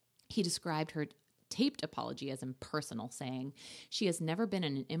 He described her taped apology as impersonal, saying, she has never been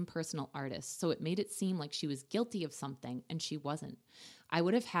an impersonal artist, so it made it seem like she was guilty of something, and she wasn't. I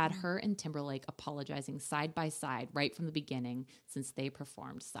would have had her and Timberlake apologizing side by side right from the beginning, since they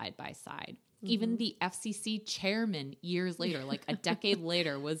performed side by side. Even the FCC chairman years later, like a decade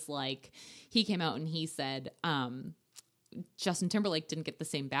later, was like, he came out and he said, Justin Timberlake didn't get the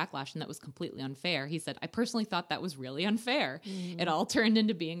same backlash, and that was completely unfair. He said, I personally thought that was really unfair. It all turned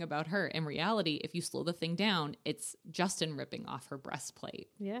into being about her. In reality, if you slow the thing down, it's Justin ripping off her breastplate.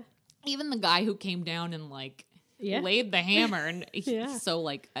 Yeah. Even the guy who came down and like laid the hammer. And so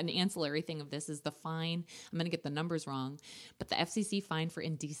like an ancillary thing of this is the fine. I'm going to get the numbers wrong, but the FCC fine for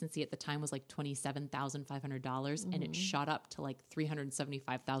indecency at the time was like $27,500 and it shot up to like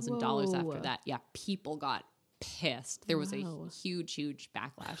 $375,000 after that. Yeah. People got pissed. There was a huge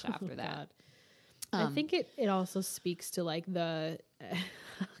backlash after that. I think it also speaks to like the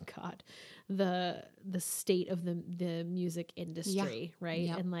the state of the music industry, right?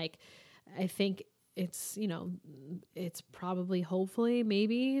 Yep. And like I think it's, you know, it's probably, hopefully,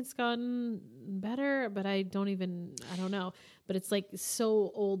 maybe it's gotten better, but I don't know. But it's like so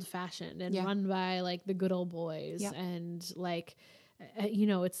old fashioned and run by like the good old boys and like, you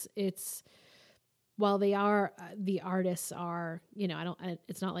know, it's while they are, the artists are, you know,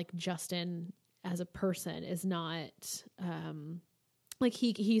 it's not like Justin as a person is not, like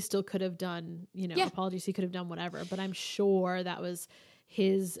he still could have done, you know, apologies. He could have done whatever, but I'm sure that was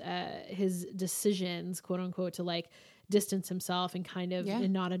his decisions, quote unquote, to like distance himself and kind of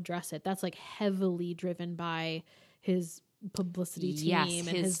and not address it. That's like heavily driven by his publicity team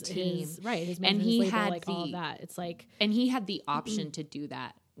and his team, right? His and he label, had like all of that. It's like, and he had the option to do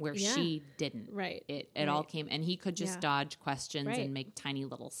that where she didn't. Right. It all came, and he could just dodge questions and make tiny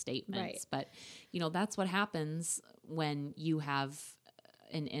little statements. Right. But you know, that's what happens when you have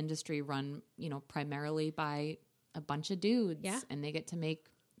an industry run, you know, primarily by a bunch of dudes and they get to make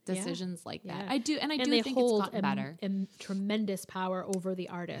decisions like that. I do think it's gotten better. And tremendous power over the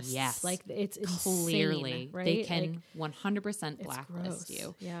artists. Yes. Like it's clearly insane, right? They can 100% blacklist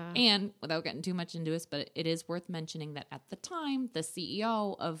you. Yeah. And without getting too much into this, but it is worth mentioning that at the time, the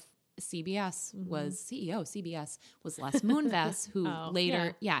CEO of CBS was CBS was Les Moonves, who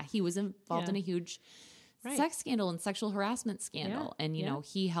later, he was involved in a huge sex scandal and sexual harassment scandal. And, you know,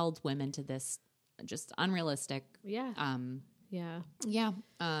 he held women to this just unrealistic image,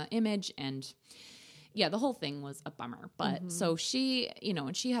 and the whole thing was a bummer. But so she, you know,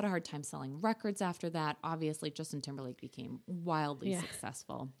 and she had a hard time selling records after that. Obviously Justin Timberlake became wildly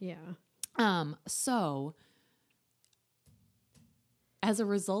successful. So as a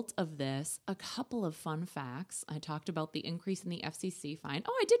result of this, a couple of fun facts. I talked about the increase in the FCC fine.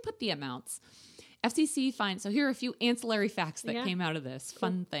 Oh, I did put the amounts. FCC fine. So here are a few ancillary facts that came out of this. Cool.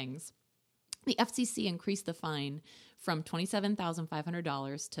 Fun things. The FCC increased the fine from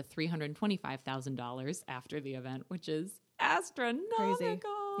 $27,500 to $325,000 after the event, which is astronomical. Crazy.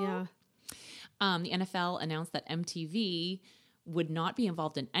 Yeah. The NFL announced that MTV would not be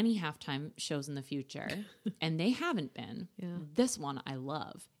involved in any halftime shows in the future, and they haven't been. Yeah. This one I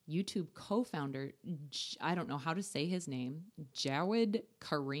love. YouTube co-founder, I don't know how to say his name, Jawed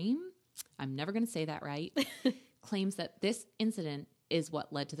Karim, I'm never going to say that right, claims that this incident is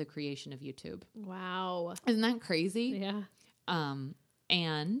what led to the creation of YouTube. Wow. Isn't that crazy? Yeah.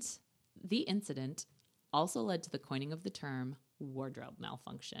 And the incident also led to the coining of the term wardrobe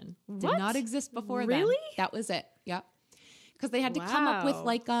malfunction. What? Did not exist before then. Really? That was it. Yep. Because they had to come up with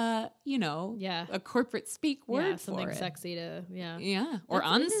like a, you know, a corporate speak word for it. Something sexy to, or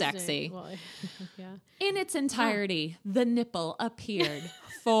unsexy. Well, in its entirety, the nipple appeared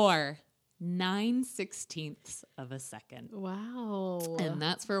for 9/16 of a second. Wow. And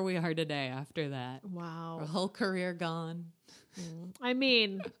that's where we are today after that. Wow. Her whole career gone. I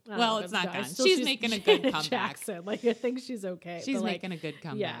mean, well, it's not gone. She's making a good comeback. Jackson. Like, I think she's okay. She's making a good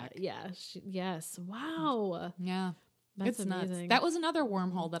comeback. Yes. Wow. Yeah. That's it's amazing. Nuts. That was another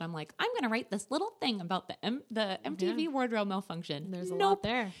wormhole that I'm like, I'm going to write this little thing about the MTV wardrobe malfunction. There's a lot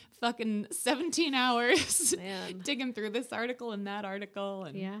there. Fucking 17 hours digging through this article and that article.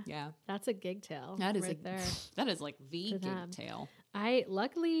 And That's a gig tale. That is right there. That is like the gig tale. I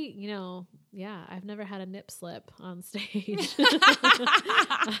luckily, you know, I've never had a nip slip on stage.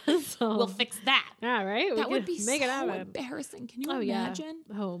 So, we'll fix that. Yeah, right. We That would could be make it so happen. embarrassing. Can you Oh yeah. imagine?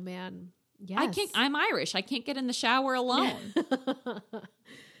 Oh man. Yes. I can't. I'm Irish. I can't get in the shower alone.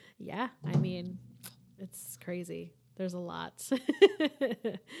 Yeah. I mean, it's crazy. There's a lot.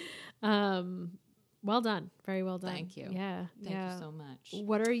 Well done. Very well done. Thank you. Yeah. Thank you so much.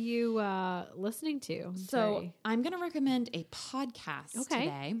 What are you listening to? So I'm going to recommend a podcast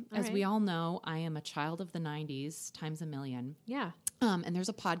today. All As right. we all know, I am a child of the 90s times a million. Yeah. And there's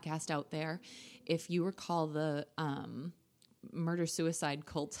a podcast out there. If you recall the murder-suicide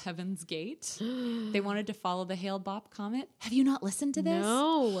cult Heaven's Gate, they wanted to follow the Hale-Bopp comet. Have you not listened to this?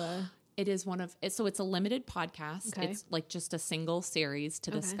 No. It is so it's a limited podcast. Okay. It's like just a single series to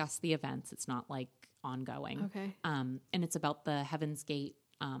discuss the events. It's not like ongoing. Okay. And it's about the Heaven's Gate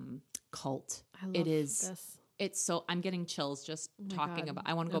cult. I love It is. this. It's so I'm getting chills just talking God. about.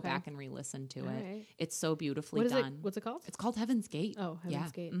 I want to go Okay. back and re-listen to All it. right. It's so beautifully What is done. it? What's it called? It's called Heaven's Gate. Oh,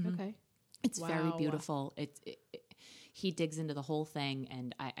 Heaven's Gate. Mhm. Okay. It's very Wow. beautiful. He digs into the whole thing,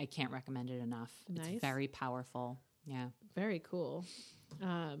 and I can't recommend it enough. Nice. It's very powerful. Yeah. Very cool.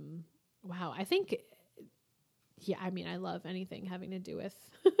 Wow. I think, yeah, I mean, I love anything having to do with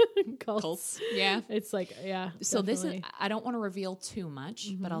cults. Yeah. It's like, yeah. So definitely. this is, I don't want to reveal too much,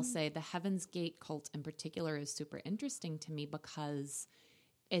 but I'll say the Heaven's Gate cult in particular is super interesting to me because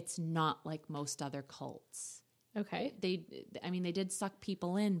it's not like most other cults. Okay. They did suck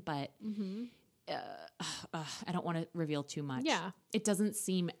people in, but I don't want to reveal too much. Yeah. It doesn't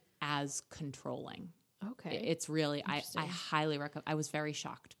seem as controlling. Okay. It's really, I Interesting. highly recommend. I was very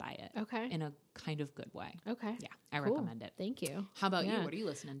shocked by it. Okay. In a kind of good way. Okay. Yeah, I Cool. recommend it. Thank you. How about you? Yeah. What are you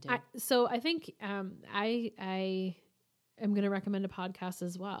listening to? So I think I am going to recommend a podcast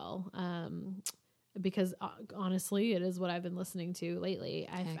as well because honestly, it is what I've been listening to lately.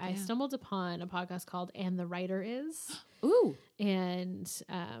 I stumbled upon a podcast called "And the Writer Is." Ooh. And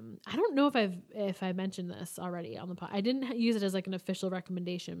I don't know if I mentioned this already on the pod. I didn't use it as like an official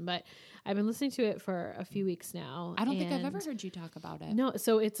recommendation, but I've been listening to it for a few weeks now. I don't think I've ever heard you talk about it. No,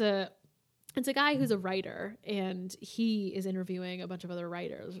 so it's a guy who's a writer, and he is interviewing a bunch of other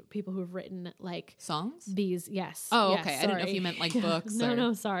writers, people who have written like Songs? these. Yes. Oh, yes, okay. I didn't know if sorry. you meant like books. No, or...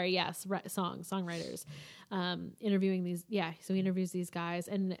 no, sorry. Yes, songwriters. Interviewing these. Yeah, so he interviews these guys,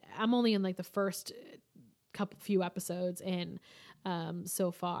 and I'm only in like the first few episodes in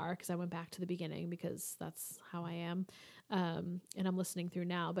so far because I went back to the beginning because that's how I am, and I'm listening through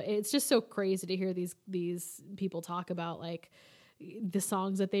now. But it's just so crazy to hear these people talk about like the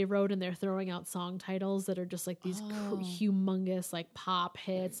songs that they wrote, and they're throwing out song titles that are just like these humongous like pop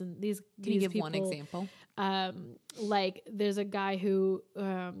hits, and these. Can you give one example? Like there's a guy who we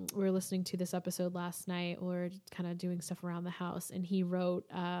were listening to this episode last night. We were kind of doing stuff around the house, and he wrote.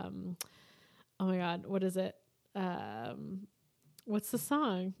 Oh my God, what is it? What's the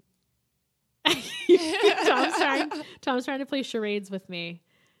song? Tom's trying to play charades with me.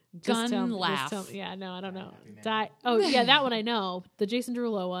 Gun laugh. Yeah, no, I don't know. Oh yeah, that one I know. The Jason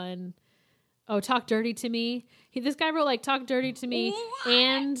Derulo one. Oh, Talk Dirty to Me. This guy wrote like Talk Dirty to Me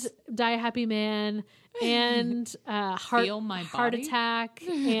and Die a Happy Man and Heart Attack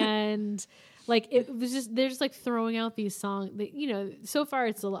and like it was just they're just like throwing out these songs that, you know, so far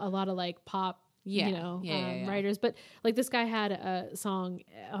it's a lot of like pop writers, but like this guy had a song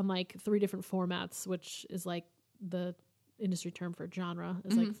on like 3 different formats, which is like the industry term for genre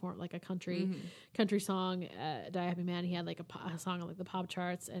is like a country song. Die Happy Man, he had like a song on like the pop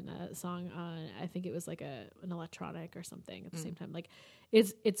charts and a song on, I think it was like an electronic or something at the same time. Like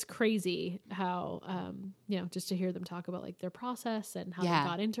it's crazy how just to hear them talk about like their process and how they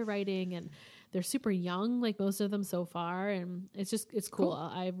got into writing, and they're super young, like most of them so far, and it's cool.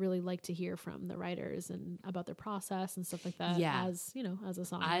 I really like to hear from the writers and about their process and stuff like that. As a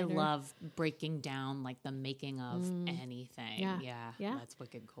songwriter, I love breaking down like the making of anything. Yeah, that's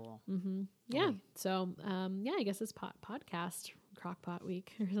wicked cool. Mm-hmm. Yeah. So I guess it's podcast Crockpot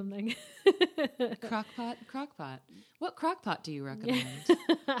week or something. Crockpot. What crockpot do you recommend?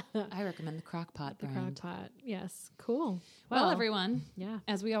 I recommend the Crockpot brand. The Crockpot. Yes. Cool. Well, everyone. Yeah.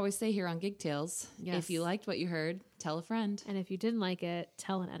 As we always say here on Gig Tales, if you liked what you heard, tell a friend. And if you didn't like it,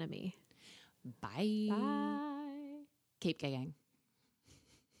 tell an enemy. Bye. Bye. Cape Gang.